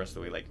open the rest of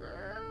the way, like.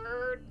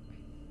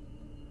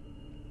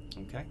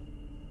 Okay.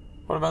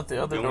 What about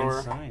the other Go door?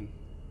 inside.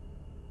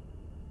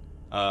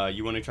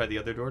 You want to try the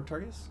other door,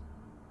 Targus?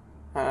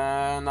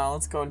 No,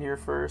 let's go in here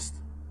first.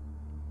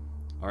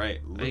 All right.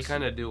 I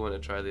kind of do want to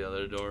try the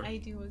other door. I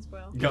do as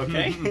well.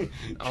 Okay.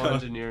 I'll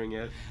engineering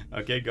it.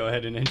 Okay, go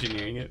ahead and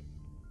engineering it.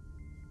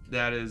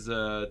 That is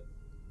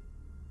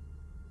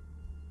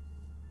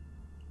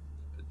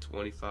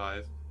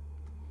 25.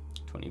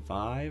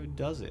 25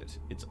 does it.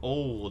 It's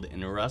old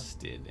and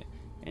rusted,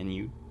 and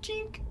you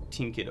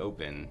tink it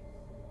open,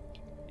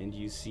 and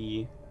you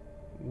see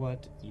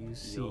what you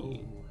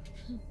see.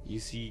 You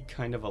see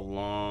kind of a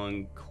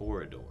long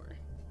corridor.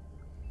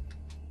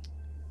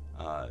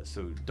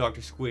 So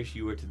Dr. Squish,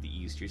 you are to the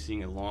east. You're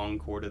seeing a long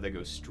corridor that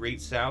goes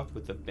straight south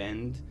with a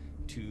bend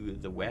to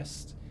the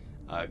west.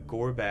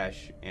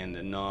 Gorbash and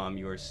Nam,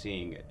 you are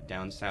seeing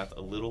down south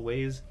a little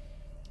ways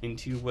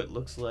into what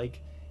looks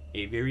like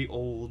a very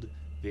old,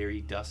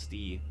 very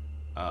dusty,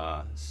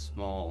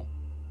 small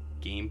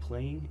game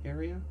playing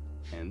area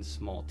and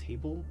small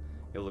table.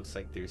 It looks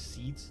like there's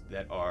seats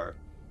that are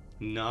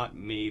not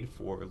made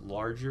for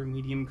larger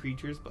medium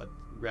creatures, but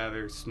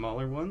rather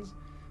smaller ones.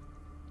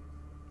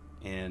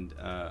 And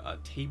a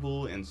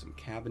table and some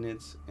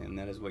cabinets, and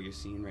that is what you're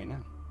seeing right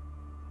now.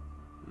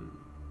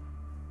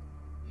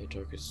 Hey,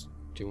 Tarkus,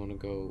 do you want to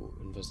go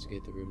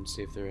investigate the room and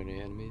see if there are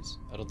any enemies?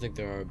 I don't think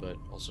there are, but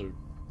also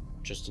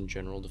just in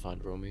general to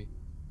find Romy.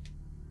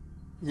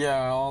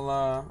 Yeah,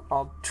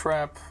 I'll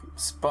trap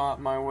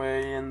spot my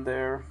way in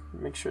there.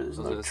 Make sure there's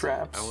I was no gonna say,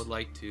 traps. I would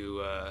like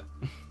to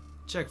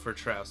check for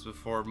traps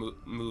before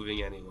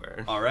moving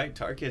anywhere. All right,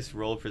 Tarkus,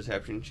 roll a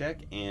perception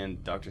check,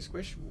 and Dr.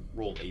 Squish,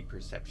 roll a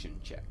perception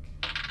check.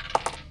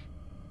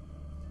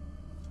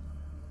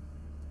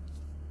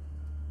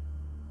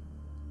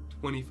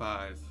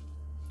 25.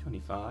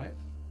 25.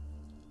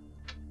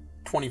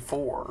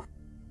 24.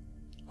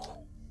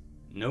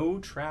 No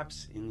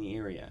traps in the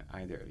area,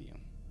 either of you.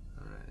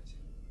 Alright.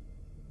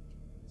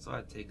 So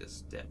I take a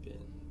step in.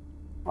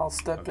 I'll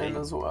step in Okay.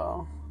 as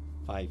well.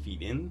 5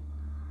 feet in.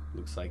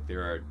 Looks like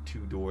there are 2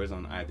 doors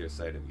on either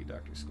side of you,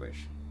 Dr.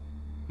 Squish.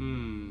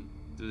 Do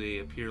they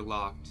appear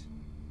locked?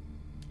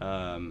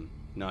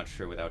 Not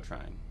sure without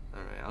trying.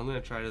 Alright, I'm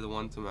gonna try to the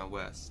one to my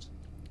west.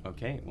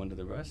 Okay, one to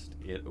the west.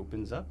 It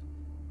opens up.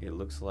 It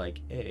looks like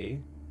a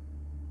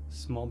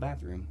small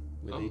bathroom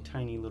with a Oh.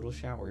 tiny little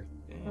shower.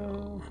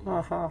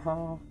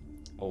 Oh.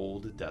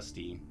 Old,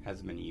 dusty,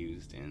 hasn't been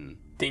used in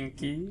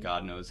Dinky.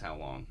 God knows how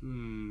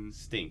long.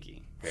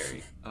 Stinky,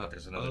 very.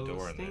 There's another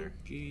door in there.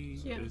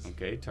 Stinky. Yeah. There's-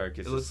 Okay, Tarkus.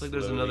 It looks is like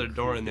there's slowly another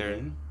door in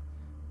creeping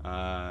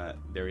there.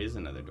 in. There is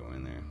another door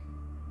in there.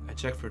 I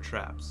check for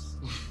traps.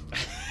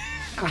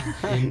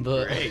 In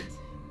the Great.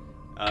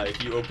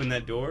 If you open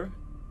that door,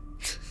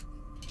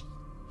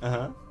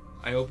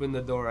 I open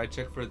the door. I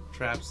check for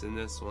traps in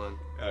this one.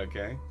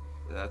 Okay.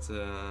 That's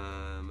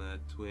a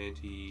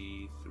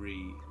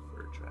 23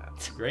 for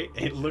traps. Great.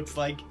 It looks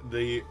like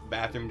the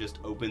bathroom just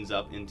opens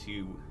up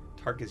into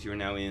Tarkus. You're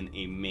now in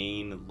a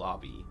main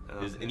lobby.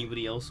 Is Okay.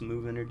 anybody else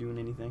moving or doing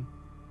anything?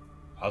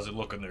 How's it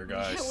looking there,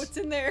 guys? Yeah, what's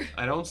in there?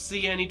 I don't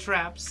see any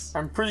traps.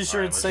 I'm pretty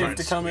sure Alright, it's I'm safe gonna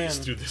to try come and in.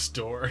 squeeze through this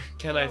door.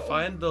 Can I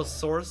find the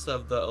source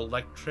of the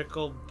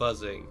electrical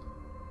buzzing?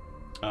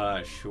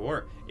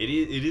 Sure. It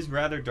is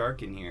rather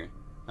dark in here.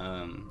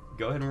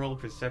 Go ahead and roll a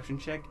perception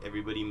check.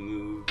 Everybody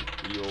move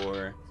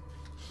your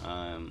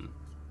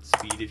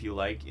speed if you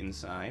like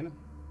inside.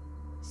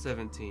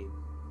 17.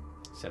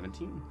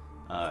 17.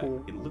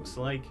 Cool. It looks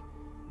like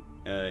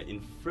in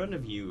front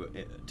of you,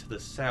 to the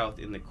south,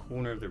 in the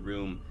corner of the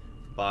room,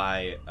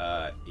 by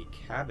a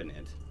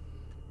cabinet,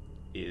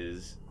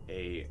 is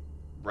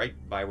right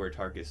by where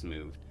Tarkus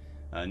moved,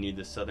 near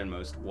the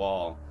southernmost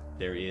wall.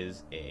 There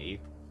is a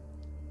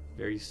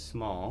very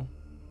small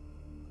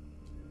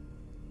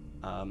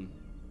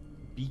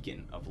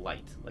beacon of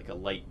light, like a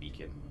light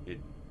beacon. It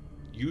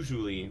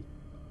usually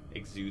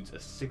exudes a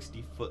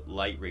 60-foot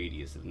light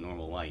radius of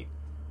normal light,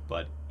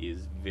 but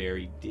is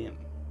very dim.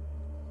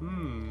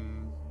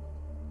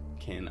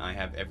 Can I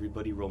have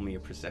everybody roll me a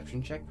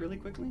perception check really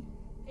quickly?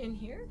 In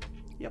here?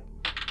 Yep.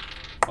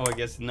 Oh, I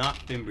guess not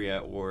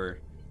Fimbria or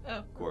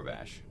Oh.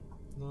 Gorbash.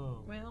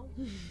 No, Well.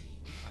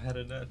 I had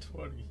a nat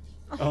 20.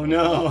 Oh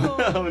no!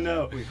 Oh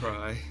no! We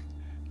cry.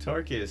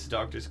 Tarkus,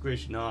 Dr.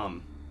 Squish,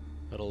 Nom.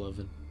 At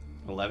 11.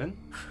 11?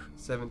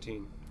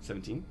 17.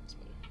 17?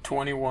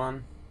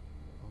 21.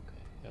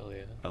 Okay, hell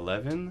yeah.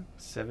 11,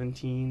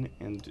 17,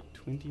 and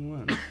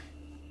 21.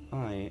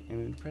 I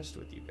am impressed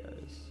with you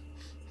guys.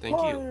 Thank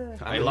you.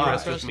 I I'm lied.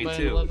 impressed with me By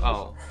too. 11.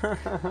 Oh.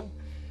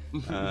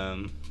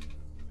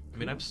 I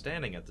mean, I'm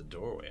standing at the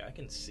doorway. I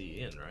can see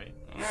in, right?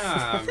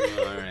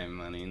 Alright,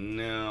 money.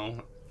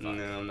 No,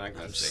 I'm not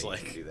gonna I'm just say you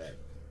like- can do that.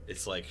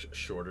 It's like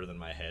shorter than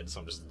my head, so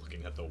I'm just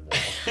looking at the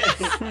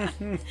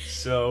wall.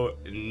 So,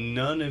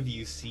 none of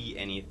you see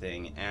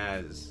anything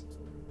as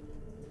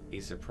a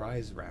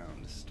surprise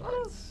round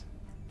starts.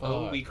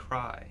 Oh, we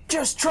cry.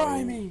 Just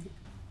try me.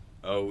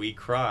 Oh, we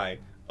cry.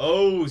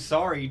 Oh,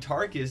 sorry,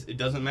 Tarkus. It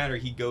doesn't matter.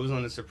 He goes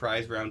on a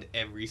surprise round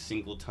every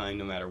single time,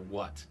 no matter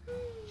what.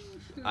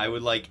 I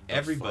would like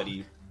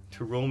everybody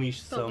to roll me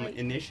some light.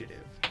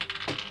 initiative.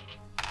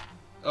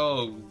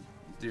 Oh,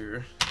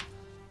 dear.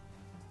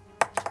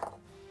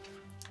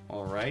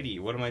 Alrighty,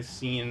 what am I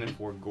seeing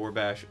for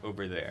Gorbash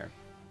over there?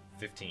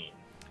 15.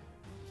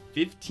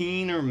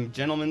 15, or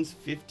gentlemen's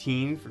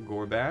 15 for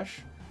Gorbash.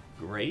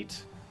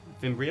 Great.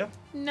 Fimbria?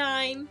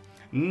 9.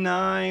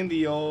 9,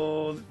 the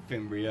old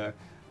Fimbria.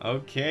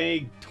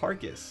 Okay,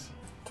 Tarkus.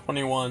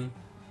 21.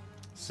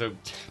 So,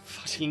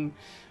 fucking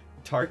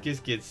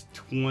Tarkus gets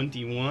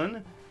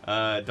 21.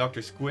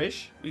 Dr.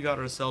 Squish, We got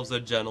ourselves a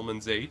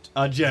gentleman's 8.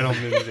 a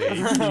gentleman's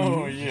 8.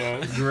 Oh,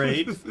 yes.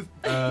 Great.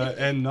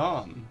 And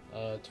Nom,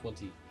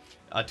 20.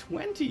 a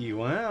 20.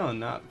 Wow,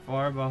 not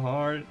far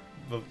behind.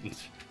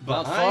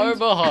 Not far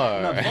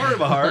behind. Not far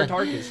behind,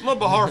 Tarkus. My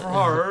bahar for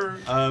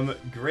her.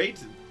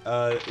 Great.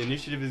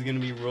 Initiative is going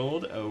to be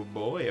rolled. Oh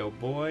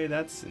boy,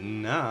 that's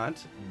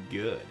not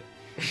good.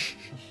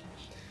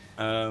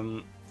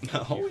 No,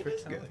 it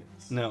is good.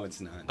 No, it's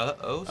not.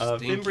 Uh-oh,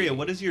 stinky. Fimbria,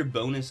 what is your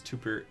bonus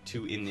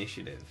to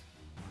initiative?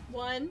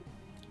 1.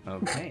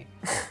 Okay,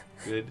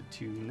 good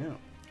to know.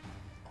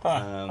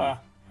 Ha,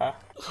 ha.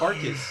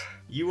 Tarkus,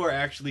 you are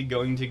actually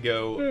going to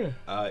go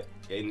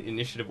in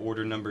initiative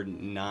order number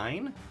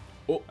 9.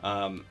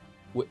 Oh.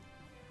 Wait.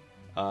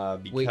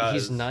 Because Wait,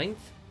 he's 9th?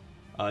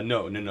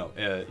 No.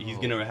 He's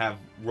gonna have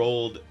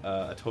rolled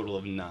a total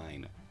of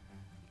 9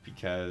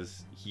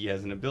 because he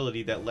has an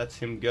ability that lets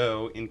him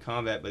go in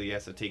combat, but he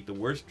has to take the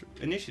worst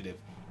initiative,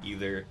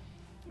 either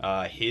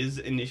his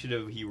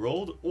initiative he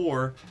rolled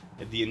or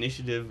the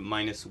initiative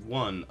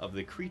 -1 of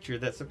the creature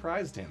that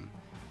surprised him.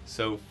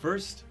 So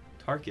first,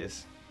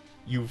 Tarkus,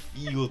 you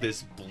feel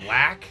this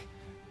black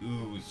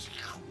ooze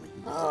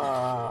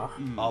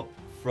up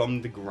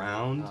from the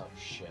ground Oh,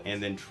 shit.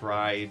 and then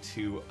try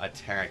to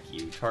attack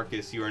you.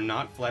 Tarkus, you are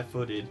not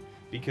flat-footed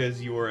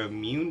because you are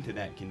immune to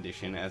that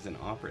condition as an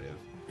operative.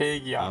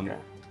 Big yaga.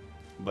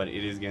 But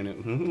it is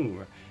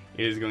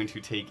going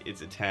to take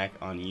its attack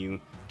on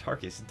you.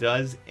 Tarkus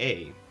does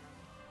a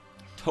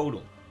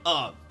total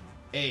of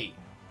a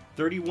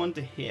 31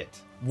 to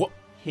hit. What?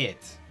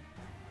 Hit.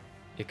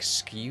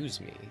 Excuse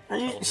me. Are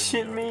you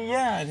shitting me?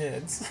 Yeah, it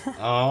is.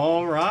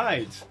 All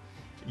right.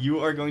 You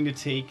are going to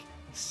take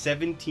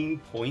 17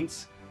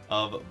 points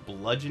of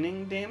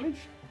bludgeoning damage.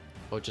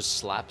 Oh, it just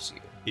slaps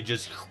you. It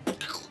just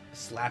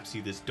slaps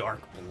you, this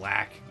dark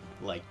black,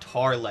 like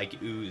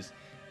tar-like ooze,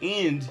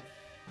 and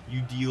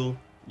you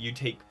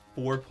take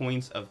 4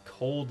 points of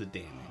cold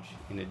damage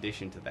in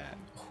addition to that.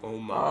 Oh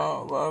my.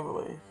 Oh,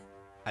 lovely.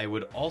 I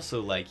would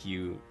also like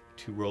you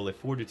to roll a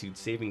fortitude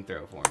saving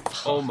throw for me.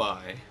 Oh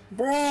my.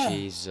 Bruh,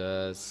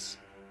 Jesus.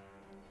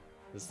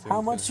 This thing's how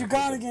gonna much you have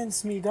got to-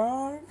 against me,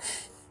 dog?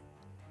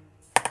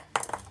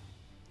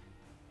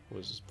 What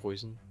is this,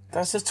 poison?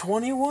 That's a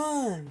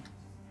 21.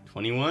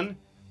 21.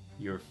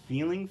 You're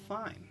feeling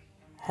fine.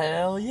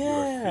 Hell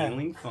yeah. You're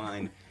feeling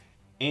fine.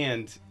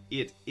 And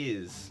it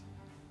is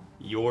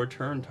your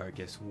turn,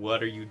 Tarkus.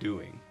 What are you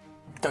doing?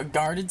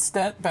 Guarded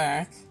step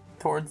back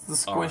towards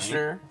the All right.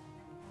 squisher.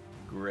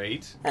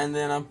 Great. And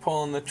then I'm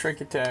pulling the trick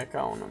attack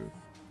on him.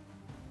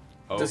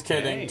 Just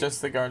kidding. Okay.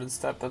 Just the guarded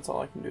step. That's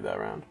all I can do that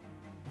round.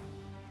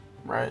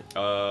 Right?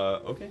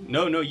 Okay.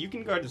 No, you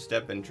can guard the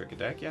step and trick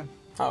attack, yeah.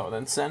 Oh,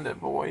 then send it,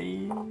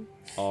 boy.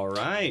 All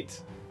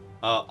right.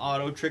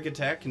 Auto trick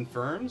attack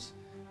confirms.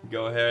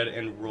 Go ahead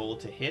and roll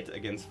to hit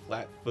against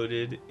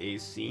flat-footed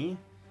AC.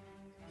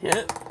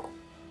 Hit.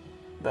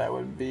 That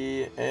would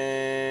be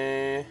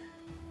a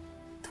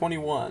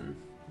 21.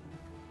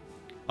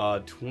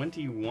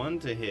 21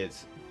 to hit.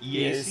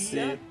 EAC.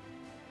 EAC.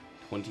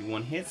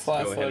 21 hits.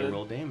 Flat Go ahead and footed.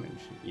 roll damage.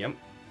 Yep.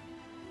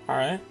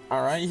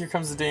 Alright. Here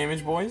comes the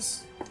damage,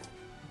 boys.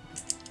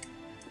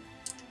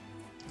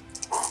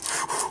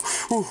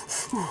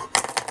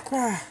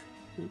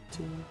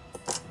 18.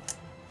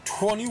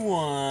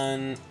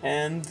 21,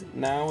 and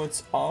now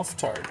it's off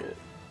target.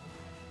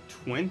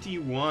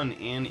 21,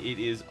 and it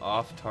is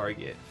off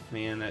target.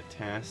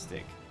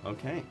 Fantastic.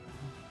 Okay.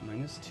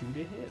 -2 to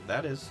hit.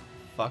 That is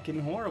fucking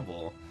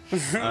horrible.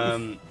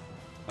 Okay.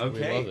 We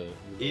love it.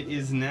 It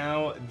is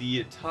now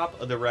the top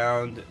of the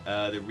round,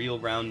 the real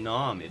round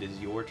nom. It is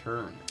your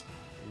turn.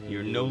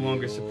 You're no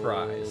longer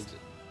surprised.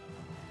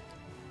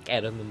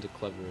 Get him into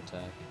clever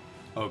attack.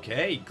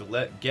 Okay,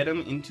 get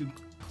him into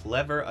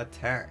clever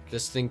attack.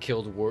 This thing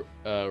killed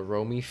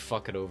Romy.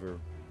 Fuck it over.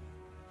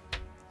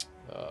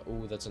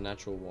 Ooh, that's a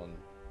natural 1.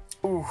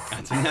 Ooh.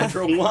 That's a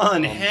natural 1.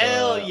 On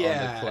Hell the,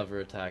 yeah. On the clever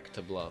attack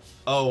to bluff.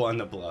 Oh, on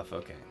the bluff.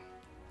 Okay.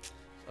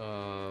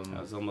 I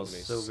was let almost me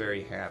so see.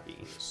 very happy.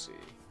 Let's see.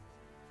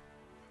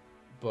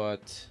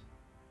 But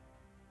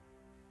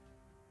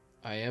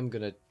I am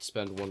gonna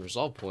spend 1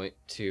 resolve point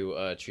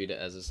to treat it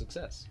as a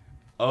success.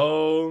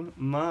 Oh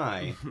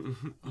my.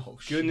 Oh,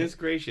 Goodness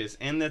gracious.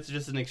 And that's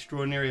just an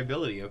extraordinary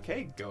ability.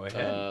 Okay, go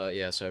ahead.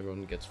 Yeah, so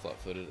everyone gets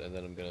flat-footed, and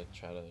then I'm gonna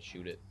try to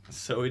shoot it.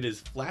 So it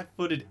is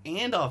flat-footed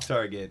and off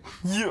target.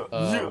 Yeah,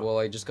 yeah. Well,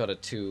 I just got a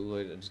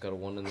 2. I just got a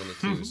 1 and then a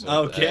 2. So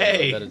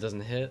Okay. that it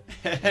doesn't hit.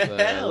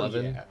 Hell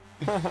 11. yeah.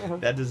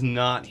 That does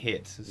not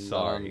hit.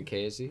 Sorry.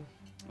 KSE?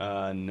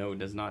 No, it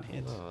does not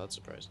hit. Oh, that's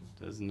surprising.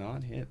 Does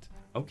not hit.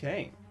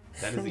 Okay.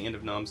 That is the end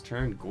of Nom's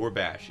turn.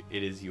 Gorbash,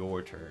 it is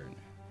your turn.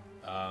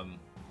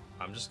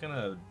 I'm just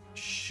gonna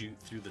shoot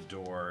through the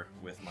door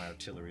with my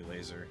artillery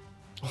laser.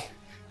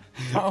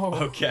 Oh.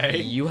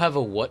 Okay. You have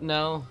a what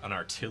now? An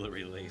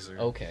artillery laser.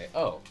 Okay.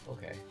 Oh,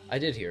 okay. I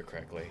did hear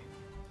correctly.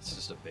 It's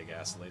just a big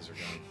ass laser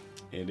gun.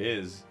 It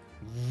is.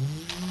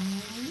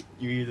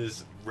 You hear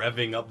this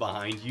revving up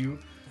behind you.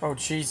 Oh,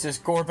 Jesus,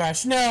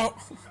 Gorbash, no!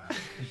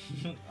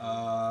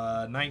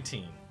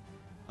 19.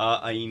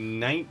 A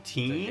 19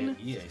 To hit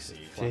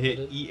EAC. to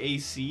hit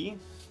EAC.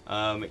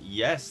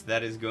 Yes,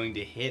 that is going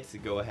to hit.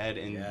 Go ahead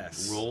and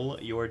Yes. roll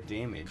your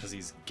damage. Because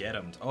he's get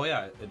him. Oh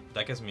yeah,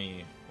 that gives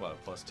me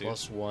what, +2?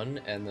 +1,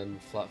 and then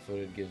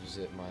flat-footed gives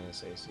it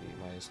 -AC,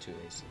 -2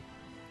 AC.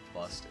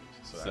 Busted.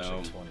 So, So,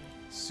 actually 20.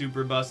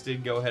 Super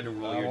busted. Go ahead and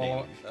roll your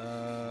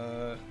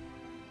damage.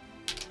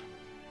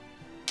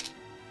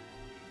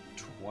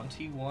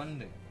 21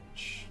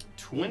 damage.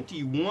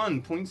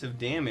 21 points of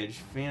damage.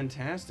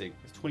 Fantastic.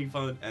 It's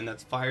 25, and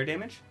that's fire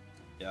damage.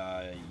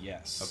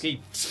 Yes. Okay,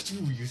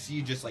 you see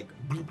it just like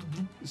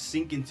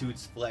sink into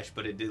its flesh,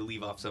 but it did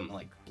leave off some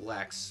like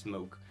black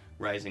smoke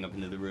rising up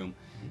into the room.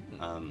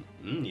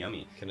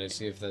 Yummy. Can I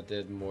see if that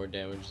did more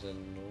damage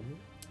than normal?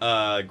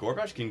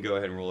 Gorbash can go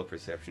ahead and roll a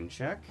perception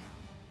check,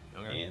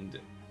 Okay. and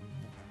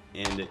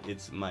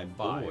it's my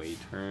boy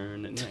 5.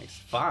 turn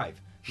next.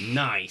 5.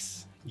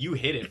 Nice. You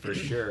hit it for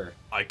sure.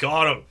 I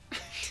got him.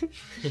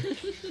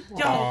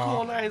 Yo,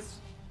 cool, nice.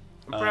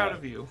 I'm proud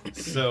of you.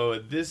 So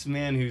this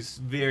man who's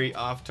very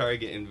off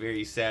target and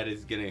very sad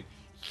is gonna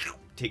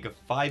take a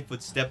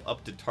 5-foot step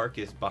up to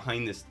Tarkus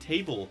behind this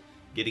table,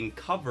 getting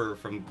cover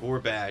from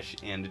Gorbash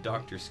and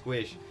Dr.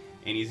 Squish,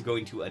 and he's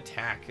going to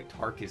attack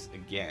Tarkus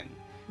again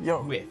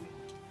Yo. with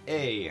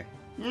a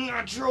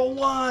natural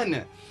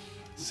 1.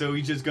 So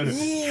he's just gonna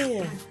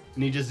Yeah.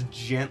 and he just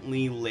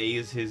gently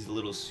lays his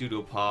little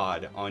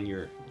pseudopod on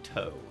your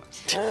toe.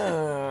 Ew,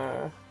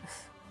 A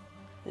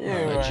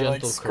I gentle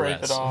like scrape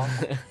caress. it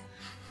off.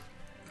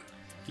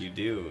 You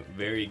do.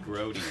 Very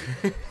grody.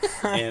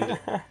 And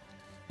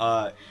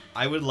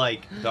I would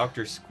like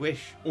Dr.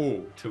 Squish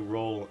to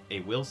roll a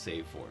will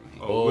save for me.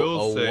 Oh,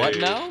 will save. What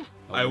now?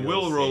 I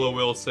will will roll a save.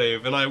 will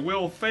save, and I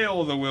will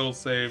fail the will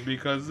save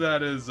because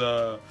that is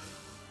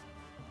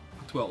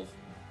 12.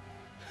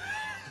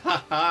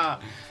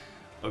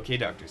 Okay,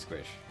 Dr.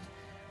 Squish.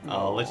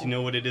 I'll let you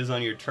know what it is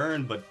on your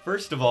turn, but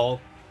first of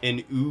all,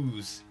 an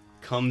ooze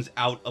comes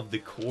out of the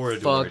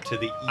corridor Fuck. to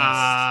the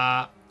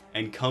east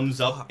and comes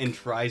up and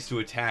tries to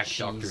attack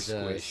Dr.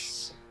 Squish.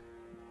 Jesus.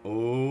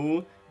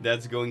 Oh,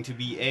 that's going to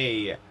be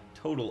a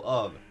total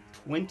of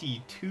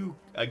 22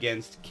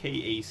 against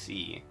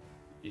KAC.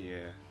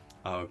 Yeah.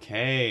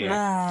 Okay.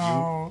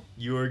 No.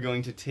 You are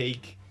going to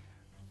take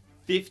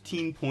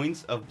 15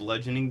 points of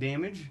bludgeoning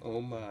damage.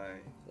 Oh my.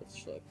 That's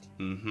fucked.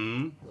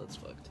 Mm-hmm. That's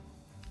fucked.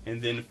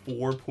 And then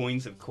 4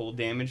 points of cold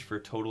damage for a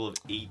total of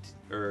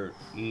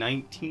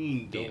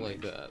 19 damage. Don't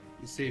like that.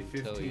 You say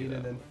Tell you 15 that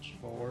and then much.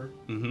 4.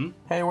 Mm-hmm.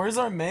 Hey, where's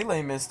our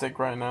melee mystic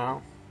right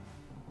now?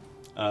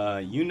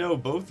 You know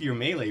both your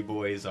melee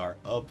boys are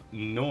up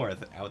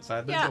north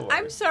outside the door.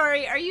 I'm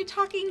sorry. Are you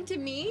talking to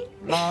me?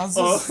 No, I was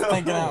just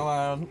thinking out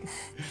loud.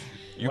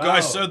 You Wow.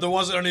 guys said there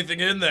wasn't anything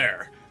in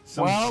there.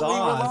 Some Well, we were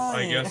sauce.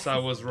 lying. I guess I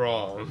was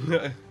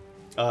wrong.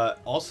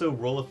 Also,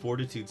 roll a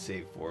fortitude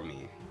save for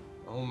me.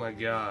 Oh my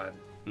god.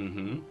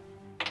 Mm-hmm.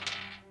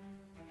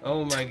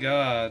 Oh my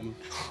god.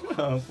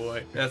 Oh,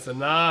 boy. That's a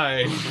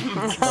 9.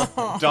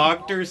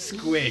 Dr.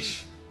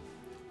 Squish.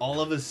 All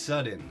of a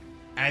sudden,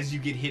 as you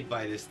get hit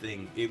by this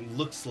thing, it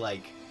looks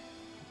like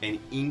an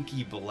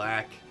inky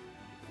black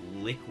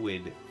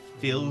liquid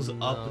fills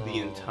up the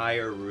No.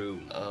 entire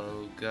room.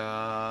 Oh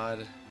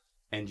god.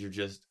 And you're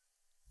just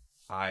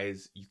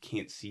eyes, you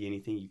can't see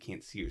anything, you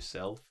can't see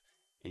yourself,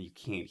 and you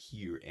can't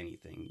hear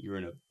anything. You're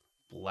in a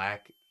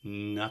black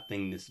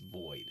nothingness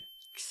void.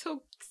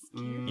 So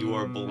scared. You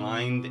are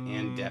blind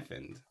and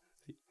deafened.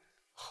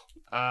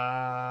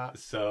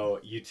 So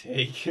you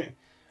take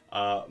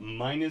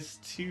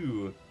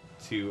 -2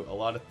 to a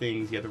lot of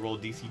things. You have to roll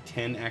DC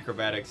 10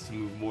 acrobatics to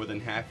move more than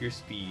half your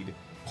speed.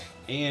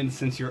 And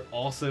since you're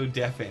also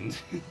deafened,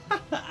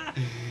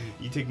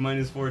 you take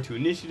 -4 to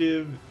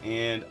initiative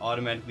and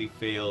automatically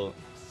fail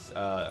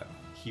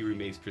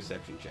hearing-based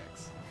perception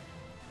checks.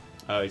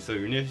 So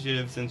your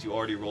initiative, since you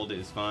already rolled it,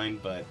 is fine,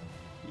 but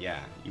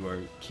yeah,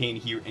 you can't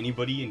hear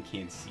anybody and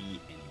can't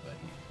see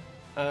anybody.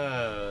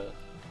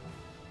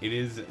 It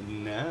is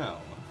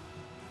now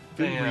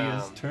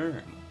Fimbria's Damn.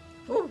 turn.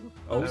 Ooh,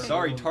 Oh, okay.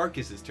 sorry,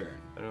 Tarkus's turn.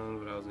 I don't know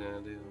what I was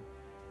gonna do.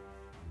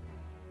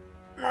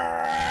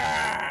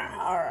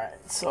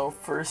 Alright, so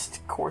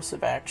first course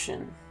of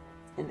action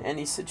in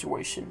any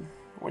situation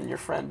when your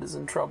friend is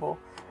in trouble.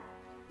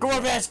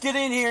 Gorbash, get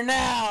in here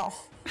now!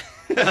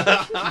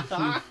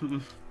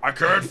 I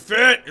can't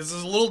fit. This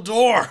is a little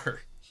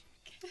door.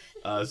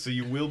 So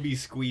you will be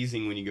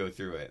squeezing when you go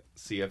through it.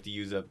 So you have to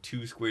use up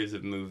 2 squares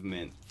of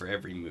movement for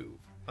every move.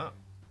 Oh,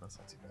 that's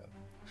not too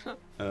bad.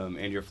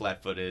 And you're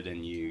flat-footed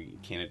and you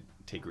can't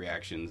take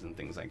reactions and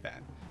things like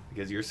that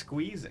because you're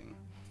squeezing.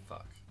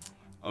 Fuck.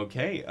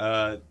 Okay,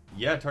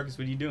 yeah, Tarkus,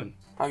 what are you doing?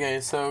 Okay,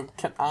 so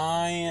can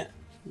I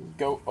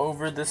go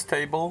over this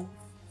table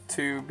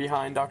to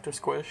behind Dr.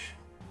 Squish?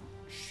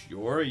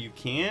 Sure, you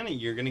can.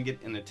 You're gonna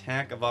get an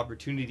attack of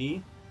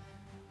opportunity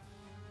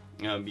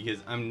because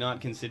I'm not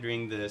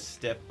considering the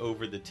step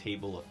over the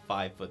table a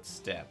 5-foot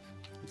step.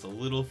 It's a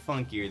little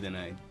funkier than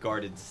a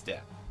guarded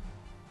step.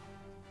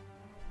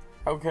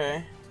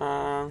 Okay,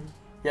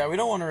 yeah, we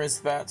don't want to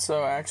risk that,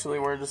 so actually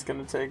we're just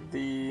gonna take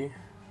the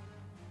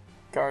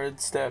guarded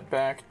step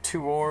back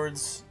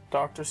towards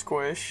Dr.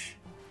 Squish,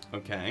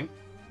 Okay.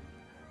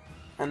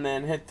 and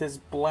then hit this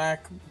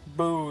black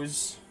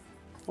booze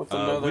with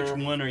another, Which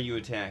one are you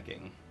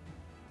attacking?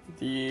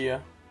 the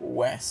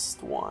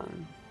west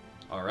one.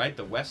 All right,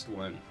 the west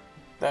one.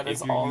 That If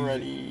is you're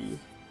already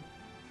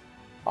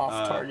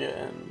off target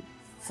and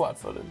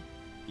flat-footed.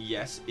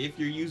 Yes, if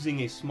you're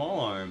using a small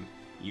arm,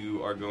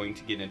 you are going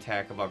to get an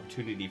attack of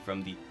opportunity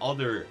from the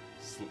other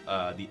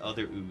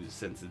ooze,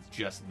 since it's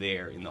just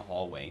there in the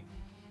hallway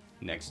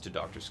next to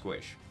Dr.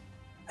 Squish.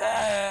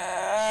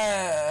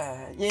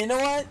 You know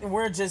what?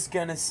 We're just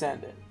gonna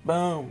send it.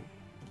 Boom.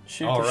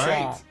 Shoot All the right.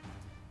 shot.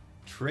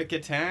 Trick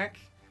attack,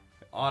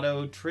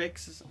 auto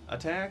tricks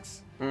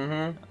attacks,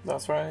 Mm-hmm.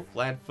 That's right.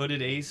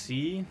 flat-footed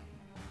AC.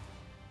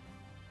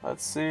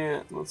 Let's see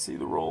it. Let's see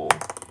the roll.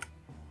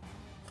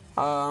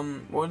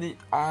 What do you,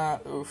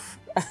 oof.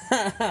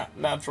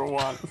 Natural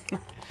 1.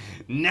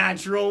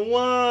 Natural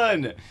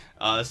 1!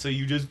 So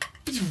you just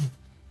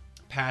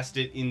passed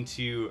it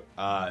into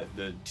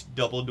the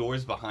double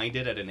doors behind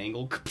it at an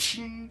angle,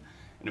 and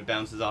it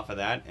bounces off of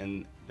that,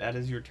 and that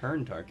is your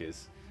turn,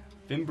 Tarkus.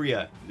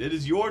 Fimbria, it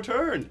is your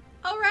turn!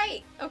 All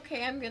right.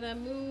 Okay, I'm gonna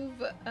move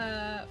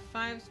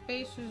 5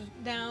 spaces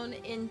down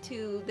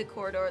into the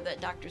corridor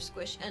that Dr.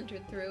 Squish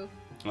entered through,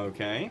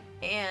 Okay.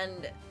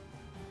 and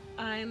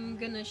I'm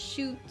gonna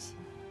shoot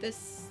the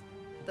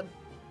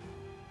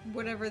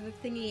whatever the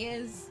thingy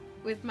is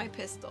with my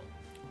pistol.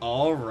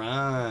 All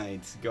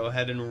right. Go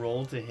ahead and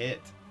roll to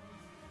hit.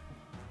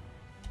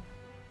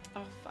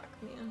 Oh fuck,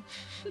 man.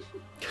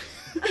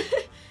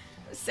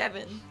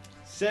 7.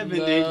 7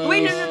 No. and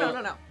Wait, you-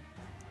 no.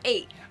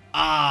 8.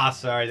 Ah,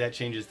 sorry, that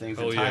changes things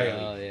Oh, yeah. entirely.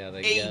 Oh yeah,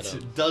 they get 8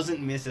 him. doesn't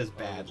miss as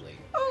badly.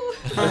 Oh.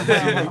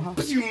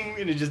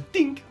 And it just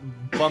dink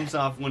bumps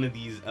off one of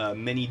these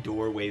many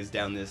doorways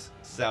down this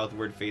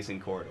southward facing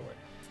corridor.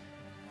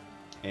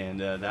 And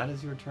that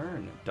is your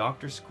turn.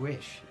 Dr.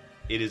 Squish,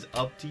 it is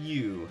up to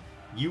you.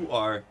 You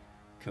are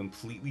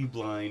completely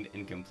blind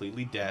and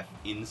completely deaf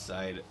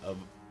inside of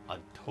a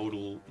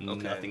total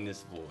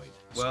nothingness void.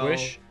 Well,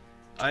 Squish.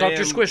 I Dr.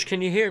 am- Squish,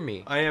 can you hear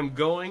me? I am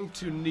going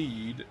to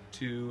need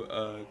to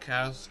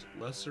cast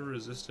lesser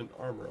resistant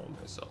armor on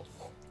myself.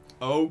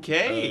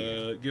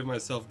 Okay. Give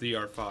myself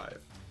DR5.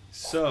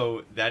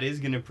 So that is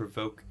going to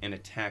provoke an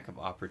attack of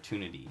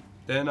opportunity.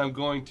 Then I'm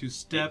going to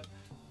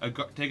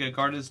take a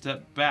guarded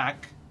step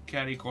back,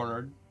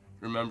 catty-cornered,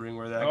 remembering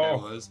where that guy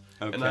was.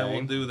 Okay. And I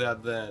will do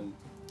that then.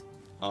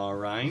 All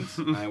right.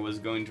 I was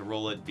going to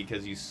roll it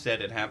because you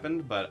said it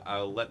happened, but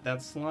I'll let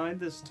that slide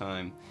this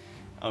time.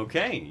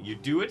 Okay, you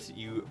do it.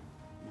 You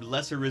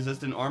lesser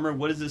resistant armor.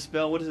 What is this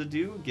spell? What does it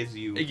do? It gives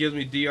you... It gives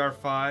me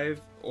DR5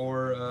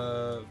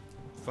 or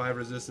 5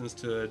 resistance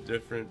to a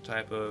different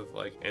type of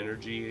like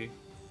energy.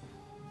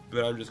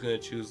 But I'm just going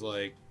to choose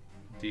like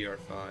DR5.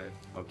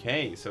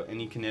 Okay, so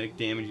any kinetic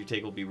damage you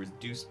take will be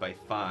reduced by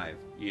 5.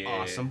 Yeah.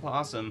 Awesome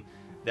possum.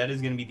 That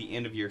is going to be the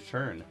end of your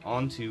turn.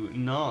 On to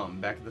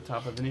Nom, back at the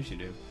top of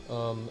initiative.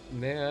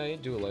 May I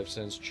do a life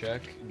sense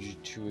check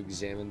to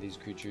examine these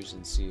creatures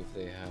and see if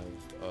they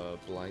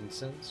have blind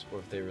sense or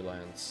if they rely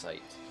on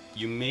sight?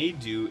 You may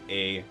do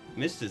a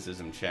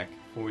mysticism check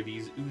for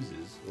these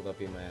oozes. Will that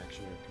be my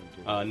action or can you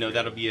do that? No,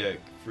 that'll be a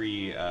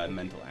free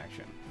mental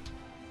action.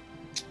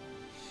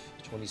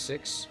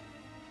 26.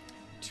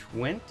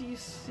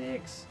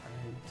 26?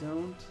 I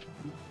don't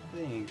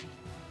think.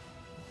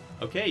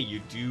 Okay, you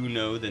do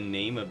know the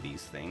name of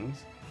these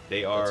things.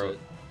 They are What's it?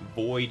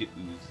 void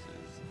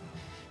oozes.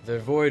 They're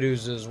void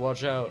oozes,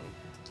 watch out.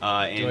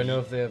 And Do I know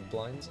if they have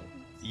blind sense?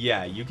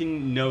 Yeah, you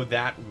can know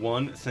that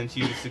one since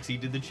you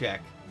succeeded the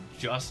check,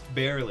 just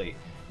barely.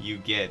 You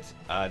get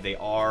they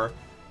are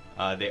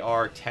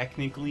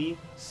technically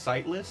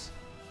sightless,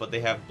 but they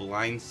have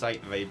blind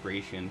sight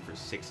vibration for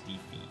 60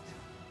 feet.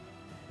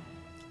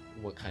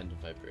 What kind of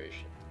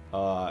vibration?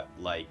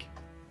 Like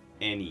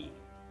any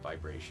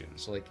vibration.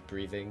 So like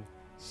breathing?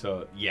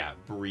 So yeah,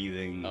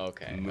 breathing,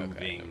 Okay, moving.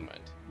 okay, never mind.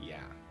 Yeah.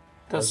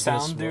 Does was gonna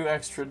sound do smoke.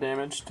 extra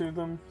damage to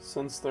them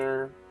since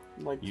they're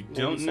like? You maybe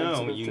don't know.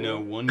 sensitive You to know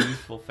it? one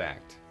useful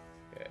fact,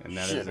 Okay. and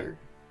that is Shitter.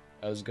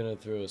 I was gonna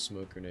throw a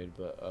smoke grenade,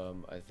 but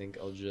I think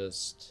I'll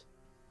just...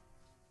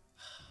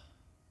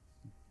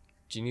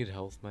 Do you need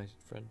health, my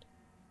friend?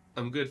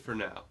 I'm good for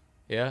now.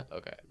 Yeah?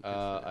 Okay.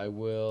 I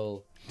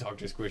will...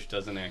 Dr. Squish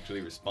doesn't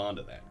actually respond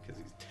to that because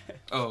he's dead.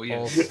 Oh, yeah.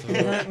 Also...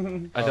 I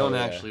don't Oh,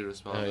 yeah. actually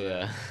respond Oh, to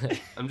that. yeah.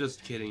 I'm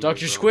just kidding. you, Dr.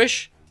 bro.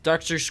 Squish?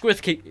 Dr.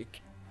 Squish, can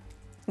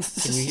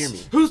you hear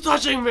me? Who's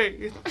touching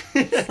me?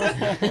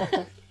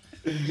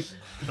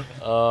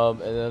 And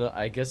then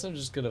I guess I'm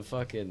just gonna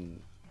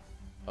fucking...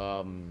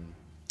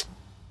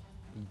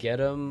 get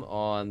him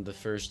on the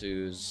first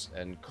ooze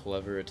and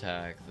clever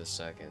attack the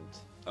second.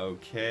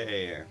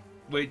 Okay.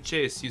 Wait,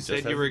 Chase, you Just said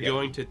as you were a guess.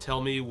 going to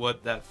tell me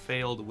what that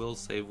failed will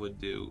save would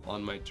do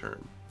on my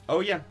turn. Oh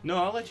yeah.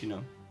 No, I'll let you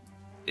know.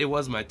 It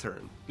was my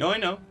turn. No, I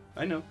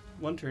know.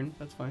 One turn.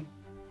 That's fine.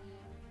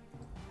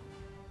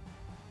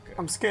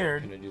 I'm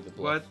scared. Can I do the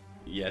bluff? What?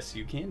 Yes,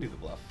 you can do the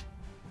bluff.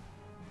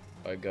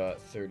 I got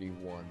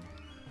 31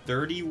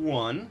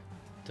 31.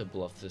 to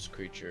bluff this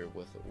creature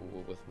with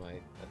my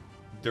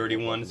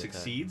 31 Welcome to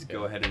succeeds. attack.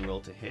 Go Yeah. ahead and roll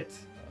to hit.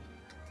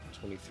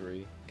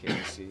 23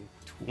 KC.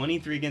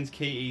 23 against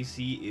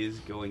KAC is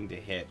going to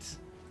hit.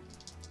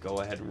 Go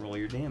ahead and roll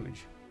your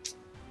damage.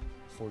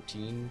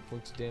 14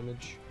 points of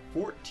damage.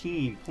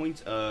 14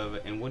 points of...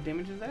 And what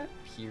damage is that?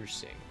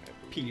 Piercing.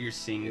 I believe.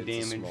 Piercing It's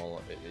damage. A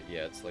small,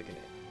 yeah, it's like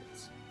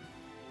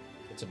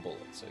it's a bullet.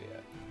 So yeah.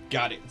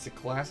 Got it. It's a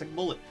classic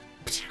bullet.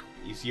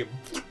 You see it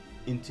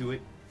into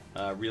it.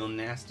 Real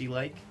nasty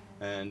like.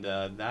 And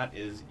that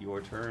is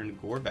your turn,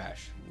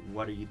 Gorbash.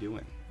 What are you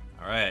doing?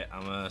 Alright,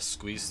 I'm gonna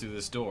squeeze through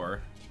this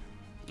door.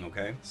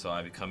 Okay. So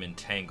I become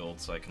entangled,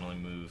 so I can only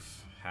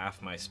move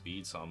half my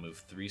speed, so I'll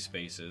move 3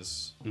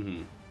 spaces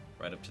Mm-hmm.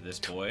 right up to this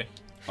boy.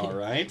 All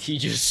right. He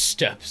just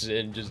steps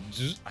in, just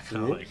I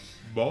kind of like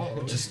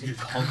just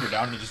hunker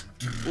down and just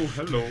Oh,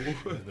 hello.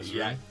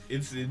 Yeah.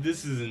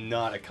 This is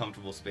not a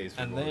comfortable space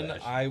for and then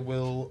Gorbash. I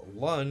will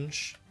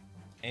lunge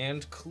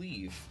and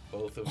cleave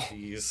both of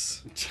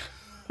these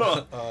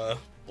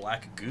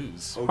black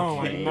goos. Oh,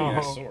 Okay. no. With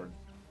my sword.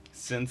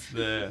 Since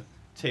the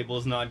table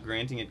is not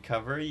granting it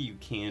cover, you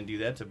can do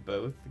that to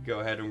both. Go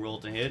ahead and roll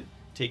to hit,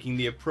 taking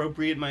the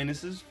appropriate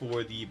minuses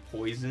for the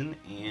poison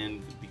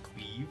and the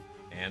cleave.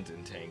 And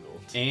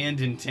entangled. And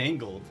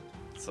entangled.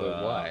 So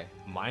Wait, why?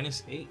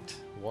 -8.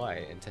 Why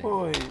entangle?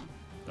 Boy.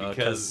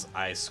 Because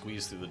I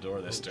squeezed through the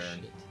door this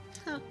turn.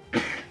 Shit.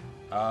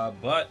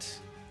 But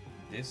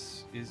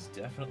this is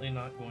definitely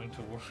not going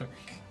to work.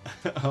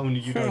 Oh,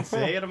 you don't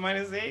say at a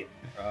 -8?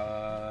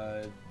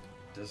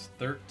 Does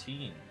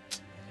 13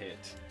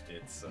 hit?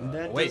 It's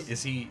That wait,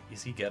 does-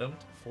 is he get him?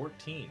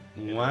 14.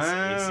 It is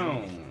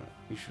Wow. AC.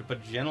 You should have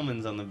put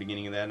gentlemen's on the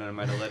beginning of that and I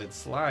might have let it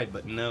slide,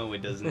 but no,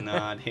 it does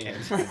not hit.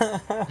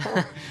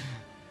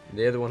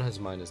 The other one has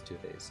 -2 to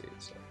AC,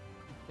 so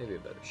maybe a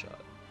better shot.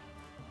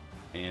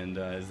 And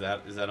is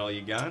that all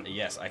you got?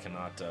 Yes, I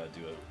cannot do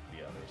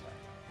the other attack.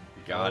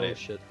 Got Oh, it.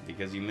 shit.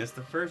 Because you missed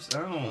the first. Oh,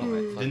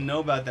 Alright, didn't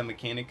know about that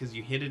mechanic because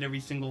you hit it every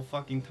single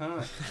fucking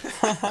time.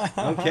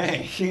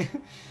 Okay.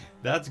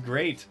 That's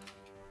great.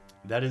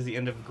 That is the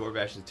end of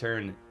Gorbash's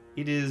turn.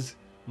 It is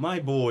my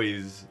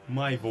boys,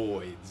 my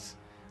voids.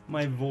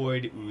 my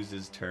Void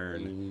Ooze's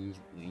turn.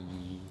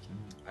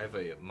 I have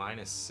a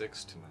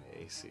 -6 to my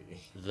AC.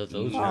 Those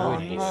Oh, void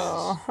boys.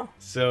 no.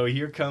 So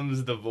here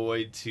comes the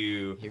Void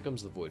to Here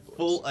comes the void boys.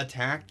 full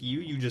attack you.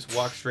 You just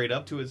walk straight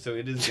up to it, so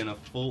it is gonna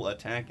full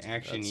attack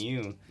action That's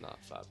you. Not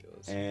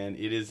fabulous. And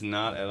it is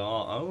not at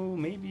all. Oh,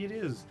 maybe it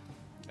is.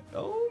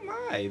 Oh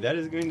my, that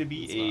is going to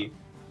be It's a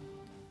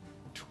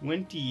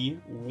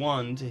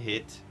 21 to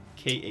hit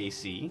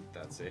KAC.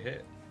 That's a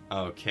hit.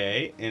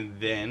 Okay, and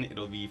then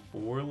it'll be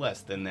 4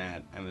 less than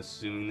that. I'm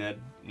assuming that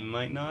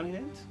might not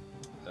hit.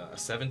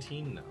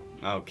 17?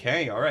 No.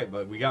 Okay, alright,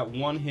 but we got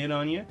 1 hit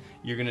on you.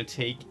 You're gonna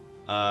take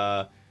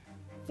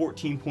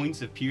 14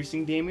 points of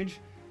piercing damage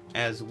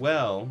as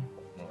well.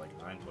 More like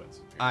 9 points.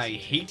 Of I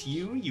piercing. hate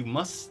you. You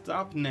must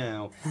stop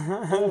now.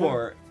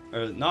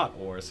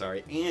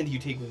 Sorry. And you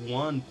take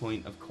 1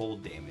 point of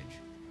cold damage.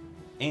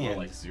 More And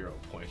like 0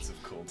 points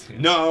of cold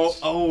damage. no,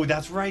 oh,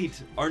 that's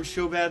right. Aren't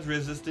Shobads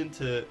resistant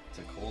to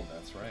To cold,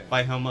 that's right.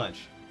 by how much?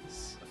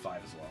 It's a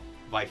 5 as well.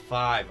 By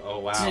 5. Oh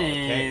wow.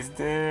 Okay. Jeez,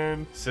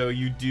 dude. So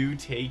you do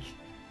take.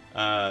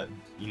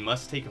 You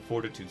must take a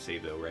fortitude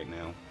save though right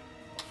now.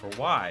 For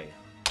why?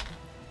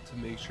 To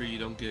make sure you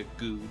don't get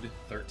gooed.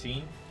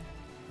 13?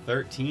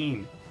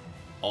 13.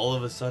 All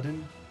of a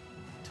sudden,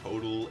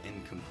 total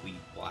and complete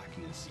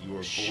blackness. You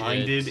are Shit.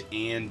 blinded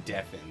and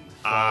deafened.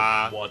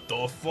 What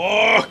the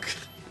fuck?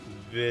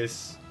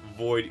 This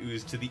void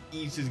ooze to the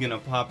east is gonna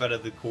pop out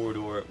of the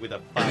corridor with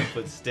a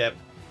 5-foot step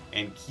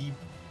and keep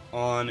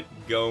on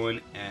going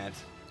at.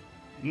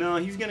 No,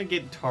 he's gonna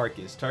get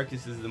Tarkus.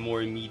 Tarkus is the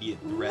more immediate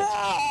threat.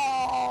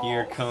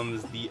 Here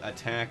comes the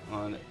attack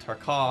on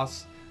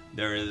Tarkos.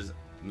 There is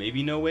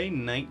maybe no way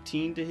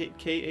 19 to hit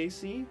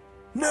KAC.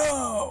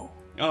 No.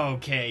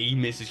 Okay, he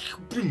misses.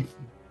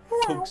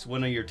 Pokes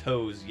one of your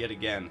toes yet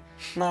again,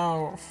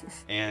 No.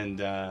 and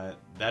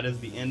that is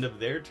the end of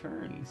their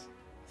turns.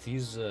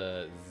 These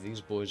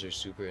boys are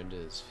super into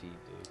his feet,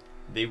 dude.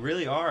 They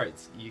really are.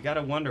 You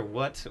gotta wonder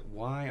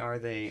why are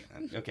they?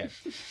 Okay,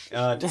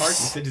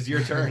 Tarkus, it is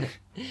your turn.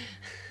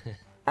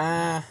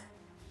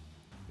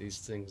 These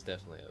things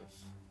definitely have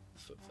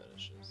foot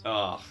fetishes.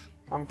 Oh,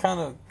 I'm kind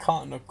of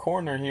caught in a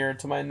corner here.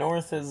 To my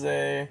north is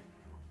a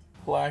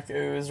black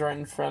ooze right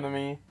in front of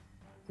me,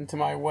 and to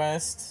my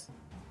west,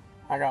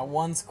 I got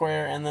 1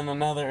 square and then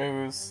another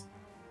ooze.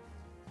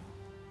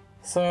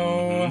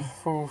 So,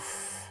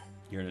 oof.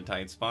 you're in a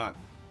tight spot.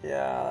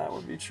 Yeah, that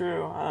would be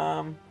true.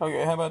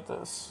 Okay, how about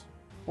this?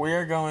 We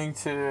are going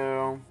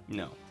to.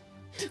 No.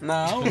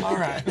 No?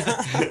 Alright.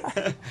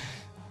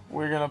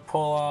 We're gonna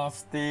pull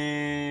off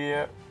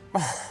the.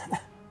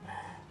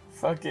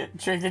 Fuck it.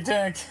 Trick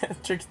attack.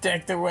 Trick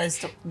attack the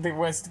west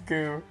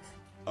goo.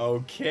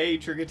 Okay,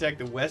 trick attack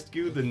the west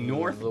goo, the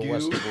north The goo.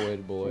 West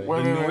Void boy.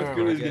 Wait, The wait, north wait,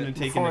 goo wait, is wait. gonna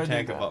take Before an I do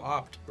attack that, of.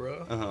 Opt,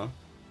 bro.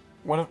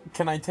 What if,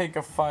 can I take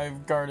a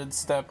 5 guarded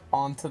step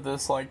onto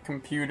this like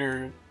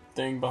computer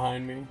thing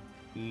behind me?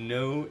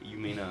 No, you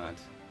may not.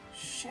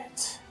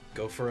 Shit.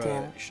 Go for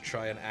Damn. you should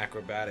try an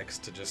acrobatics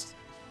to just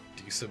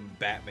do some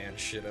Batman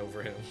shit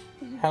over him.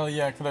 Hell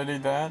yeah, could I do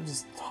that?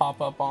 Just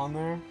hop up on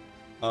there?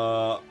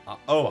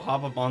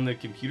 Hop up on the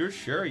computer?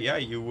 Sure, yeah,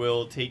 you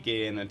will take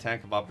an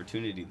attack of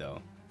opportunity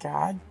though.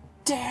 God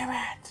damn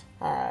it.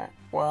 Alright,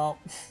 well,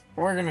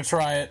 we're gonna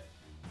try it.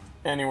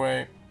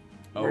 Anyway,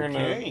 we're Okay.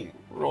 gonna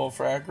roll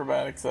for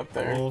acrobatics up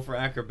there. Roll for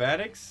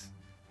acrobatics.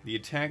 The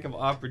attack of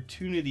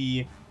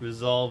opportunity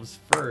resolves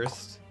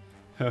first.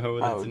 Oh,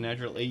 that's Oh. a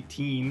natural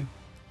 18.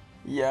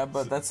 Yeah,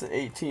 but that's an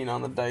 18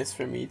 on the dice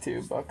for me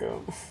too,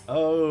 bucko.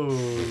 Oh,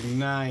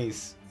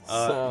 nice. You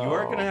are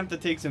So- gonna have to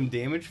take some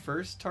damage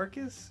first,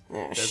 Tarkus.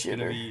 Yeah, That's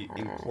gonna shitter. be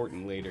Alright.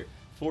 important later.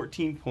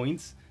 14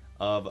 points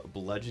of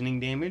bludgeoning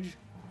damage,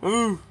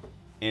 Ooh!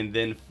 and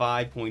then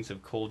 5 points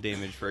of cold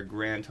damage for a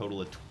grand total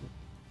of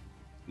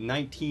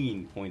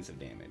 19 points of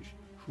damage.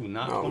 Ooh,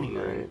 not Oh,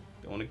 29. great.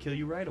 Don't want to kill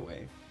you right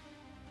away.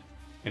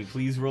 And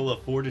please roll a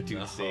fortitude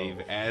No. save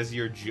as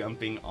you're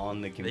jumping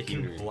on the They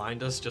computer. can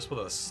blind us just with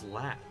a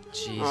slap.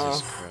 Jesus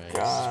Oh, Christ.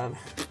 God.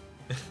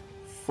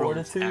 Bro,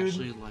 it's Fortitude?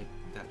 actually like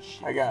that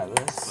shit. I got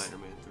from this.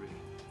 Spider-Man 3.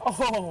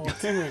 Oh,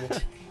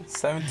 dude.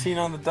 17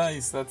 on the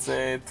dice. That's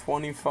a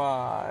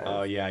 25.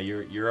 Oh yeah,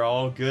 you're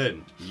all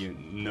good.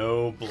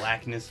 No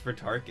blackness for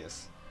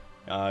Tarkus.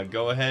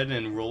 Go ahead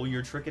and roll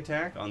your trick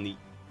attack on the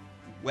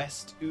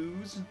West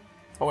Ooze.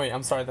 Oh, wait,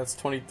 I'm sorry. That's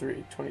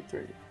 23.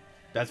 23.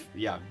 That's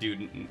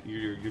dude.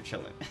 You're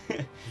chilling.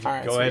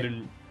 Alright, Go ahead sweet.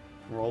 and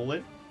roll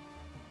it.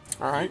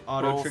 Alright.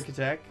 Auto trick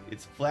attack.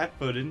 It's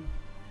flat-footed.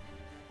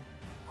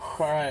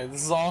 Alright,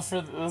 this is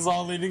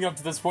all leading up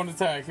to this one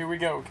attack. Here we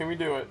go. Can we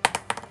do it?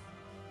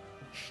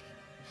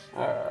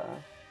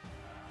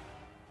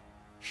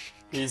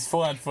 He's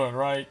flat foot,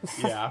 right?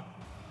 Yeah.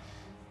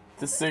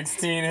 The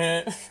 16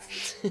 hit.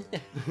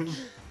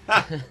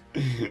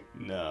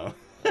 No.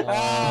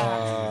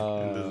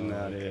 Oh, It does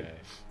not hit. okay.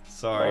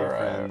 Sorry,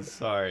 Alright. friends.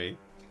 Sorry.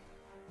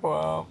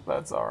 Well,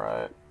 that's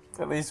alright.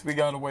 At least we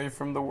got away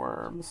from the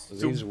worms.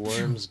 So these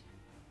worms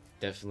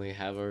definitely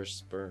have our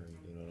sperm.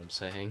 You know what I'm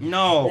saying?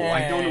 No,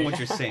 I don't know what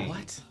you're saying.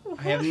 What?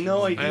 I have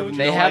no idea. have what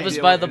They you're have saying. us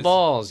idea by what the it is.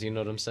 balls. You know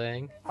what I'm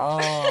saying? Oh,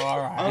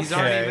 alright. These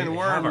aren't Okay. even They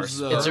have our worms,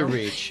 though. It's a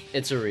reach.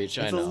 It's a reach.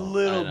 I It's know. a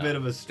little I know. bit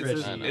of a stretch.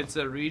 It's I a, know. it's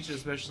a reach,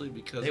 especially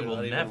because They they're will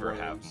not even never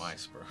have worms. my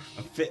sperm.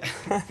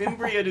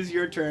 Fimbria, it is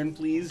your turn.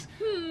 Please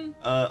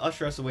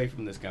usher us away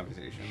from this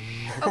conversation.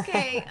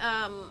 Okay,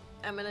 I'm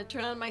gonna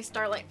turn on my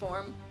starlight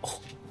form.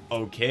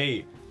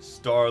 Okay,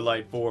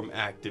 starlight form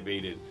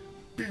activated.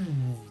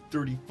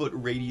 30-foot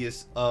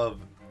radius of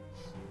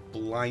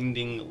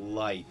blinding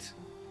light.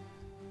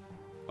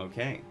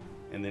 Okay,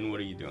 and then what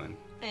are you doing?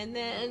 And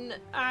then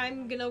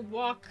I'm gonna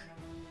walk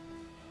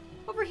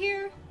over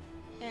here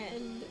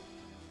and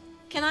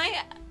can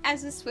I,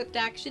 as a swift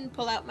action,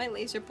 pull out my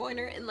laser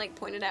pointer and like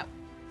point it at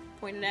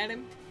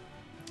him?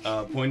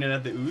 Pointed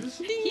at the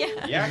ooze?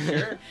 Yeah. Yeah,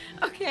 sure.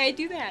 Okay, I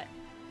do that.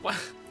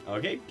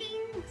 Okay.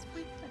 That's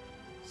my plan.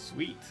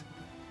 Sweet.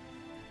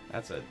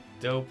 That's a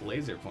dope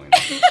laser pointer.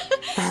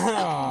 No.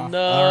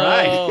 All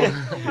right.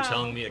 You're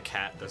telling me a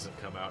cat doesn't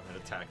come out and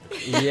attack the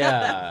kid?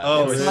 Yeah.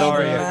 Oh, It's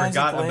sorry, not a I magic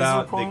forgot laser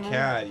about pointer? the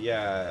cat.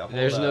 Yeah. hold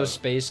There's no up.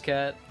 space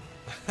cat.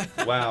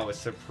 Wow,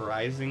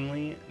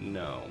 surprisingly,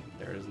 no,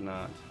 there is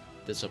not.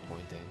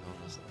 Disappointing,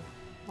 honestly.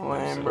 I'm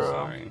Lame, so bro.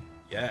 sorry.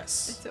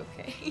 Yes. It's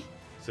okay.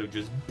 So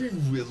just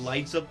it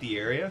lights up the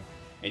area,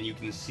 and you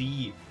can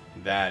see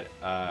that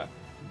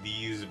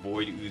these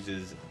void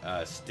oozes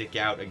stick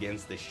out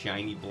against the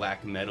shiny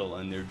black metal,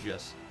 and they're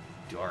just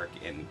dark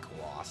and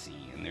glossy,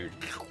 and they're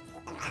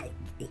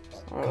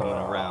coming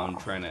around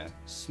trying to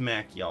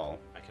smack y'all.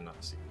 I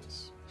cannot see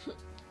this.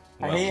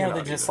 I Well, hate how they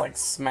cannot just either. like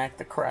smack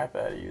the crap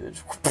out of you. They I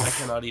just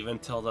cannot even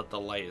tell that the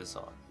light is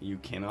on. You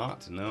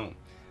cannot, no.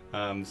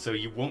 So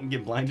you won't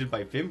get blinded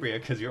by Fimbria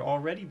because you're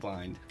already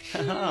blind.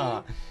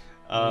 All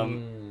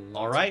That's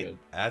right,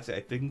 good. I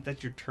think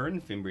that's your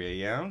turn, Fimbria.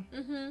 Yeah.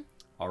 Mm-hmm.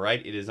 All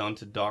right, it is on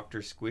to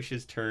Dr.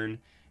 Squish's turn.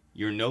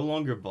 You're no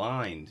longer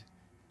blind,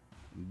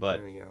 but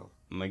There we go.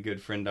 my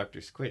good friend Dr.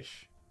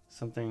 Squish,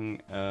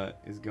 something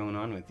is going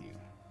on with you.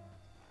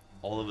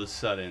 All of a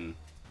sudden,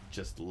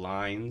 just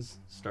lines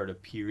start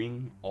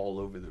appearing all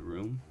over the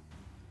room.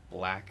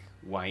 Black,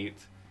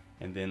 white,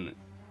 and then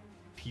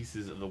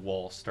pieces of the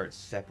wall start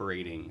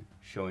separating,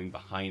 showing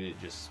behind it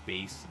just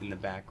space in the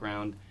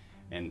background,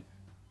 and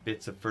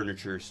bits of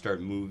furniture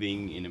start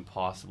moving in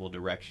impossible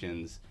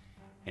directions,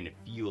 and it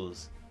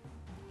feels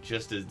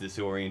just as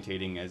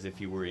disorientating as if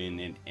you were in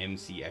an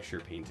M.C.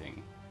 Escher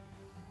painting.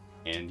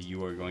 And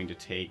you are going to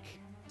take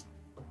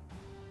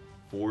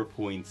 4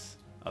 points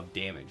of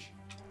damage.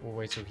 Well,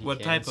 wait, so he What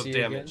can type of see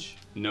again? damage?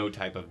 No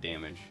type of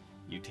damage.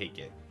 You take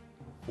it.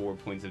 4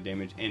 points of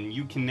damage, and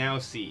you can now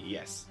see,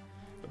 yes,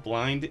 the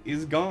blind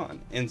is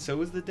gone, and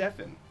so is the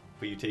deafen.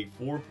 But you take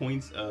 4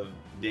 points of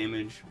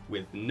damage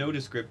with no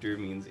descriptor,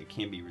 means it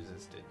can't be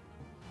resisted.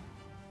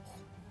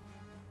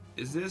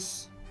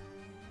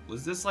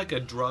 Was this like a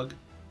drug?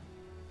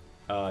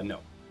 No.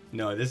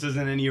 No, this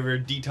isn't any of her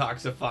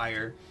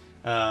detoxifier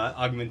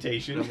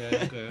augmentation.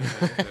 Okay.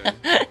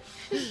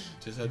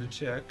 Just had to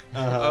check.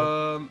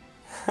 Uh-huh.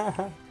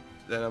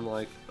 Then I'm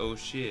like, oh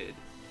shit.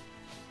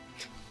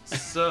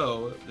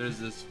 So there's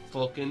this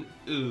fucking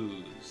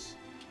ooze,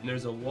 and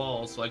there's a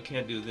wall, so I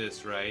can't do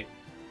this, right?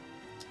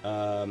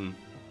 Or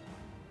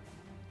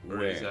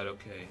Where? is that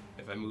okay?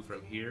 If I move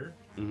from here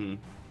Mm-hmm.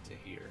 to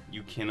here.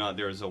 You cannot,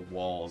 there's a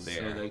wall So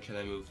there. then can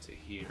I move to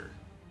here?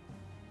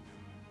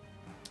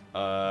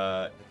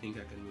 Uh, I think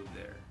I can move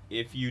there.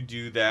 if you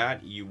do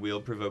that, you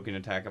will provoke an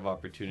attack of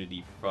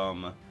opportunity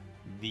from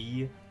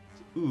the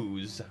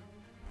ooze.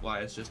 Why?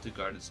 It's just a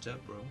guarded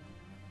step, bro.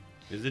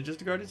 Is it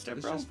just a guarded step,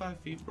 It's bro? just 5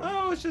 feet, bro.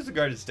 Oh, it's just a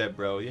guarded step,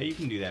 bro. Yeah, you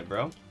can do that,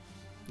 bro.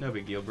 No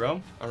big deal,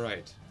 bro.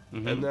 Alright.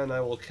 Mhm. And then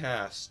I will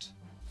cast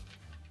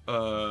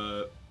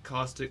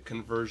caustic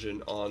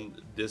conversion on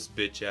this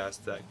bitch ass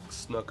that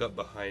snuck up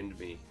behind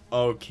me.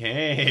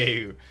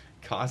 Okay.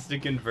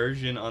 Caustic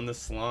conversion on the oh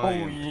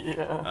slime.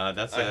 yeah.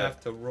 That's I a have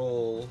to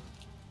roll,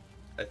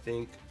 I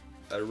think,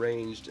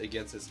 arranged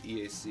against its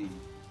EAC.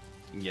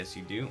 yes,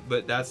 you do.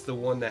 But that's the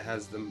one that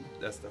has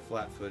that's the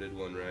flat-footed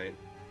one, right?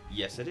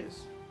 Yes, it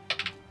is.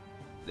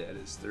 That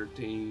is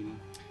 13.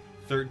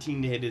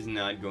 13 to hit is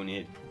not going to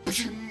hit.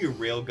 Your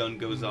railgun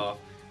goes off.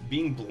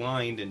 Being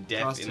blind and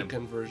deaf Caustic in a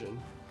conversion.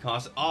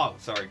 caustic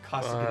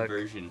Fuck.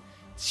 conversion.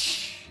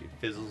 It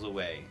fizzles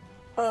away.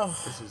 Oh.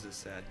 This is a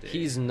sad day.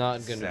 He's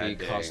not gonna Sad be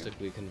day.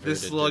 caustically converted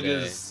This slug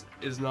today.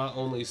 is not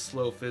only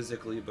slow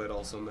physically, but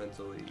also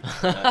mentally.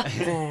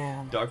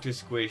 Damn. Dr.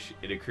 Squish,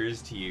 it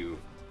occurs to you,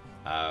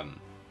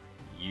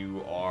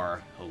 you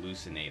are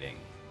hallucinating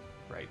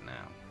right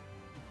now.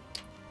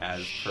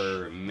 As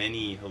per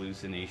many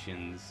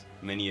hallucinations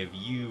many of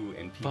you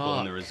and people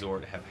in the Fuck.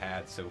 resort have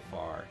had so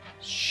far.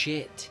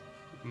 Shit.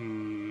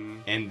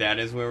 And that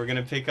is where we're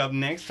gonna pick up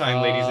next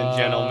time, ladies and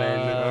gentlemen.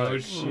 Oh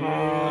shit.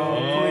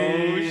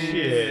 Oh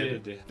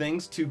shit.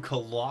 Thanks to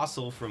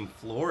Colossal from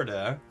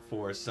Florida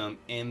for some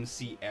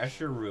MC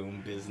Escher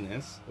Room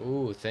business.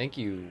 Ooh, thank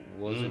you.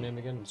 What was your name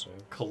again? I'm sorry.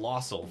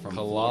 Colossal from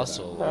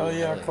Colossal. Florida. Oh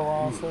yeah,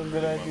 colossal.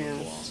 Good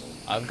ideas.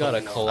 I've got a I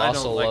don't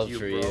colossal like love you,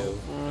 for bro. you.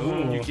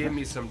 Ooh. You gave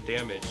me some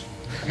damage.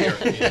 We are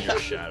in your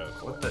shadow.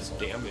 What the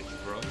damage,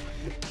 bro?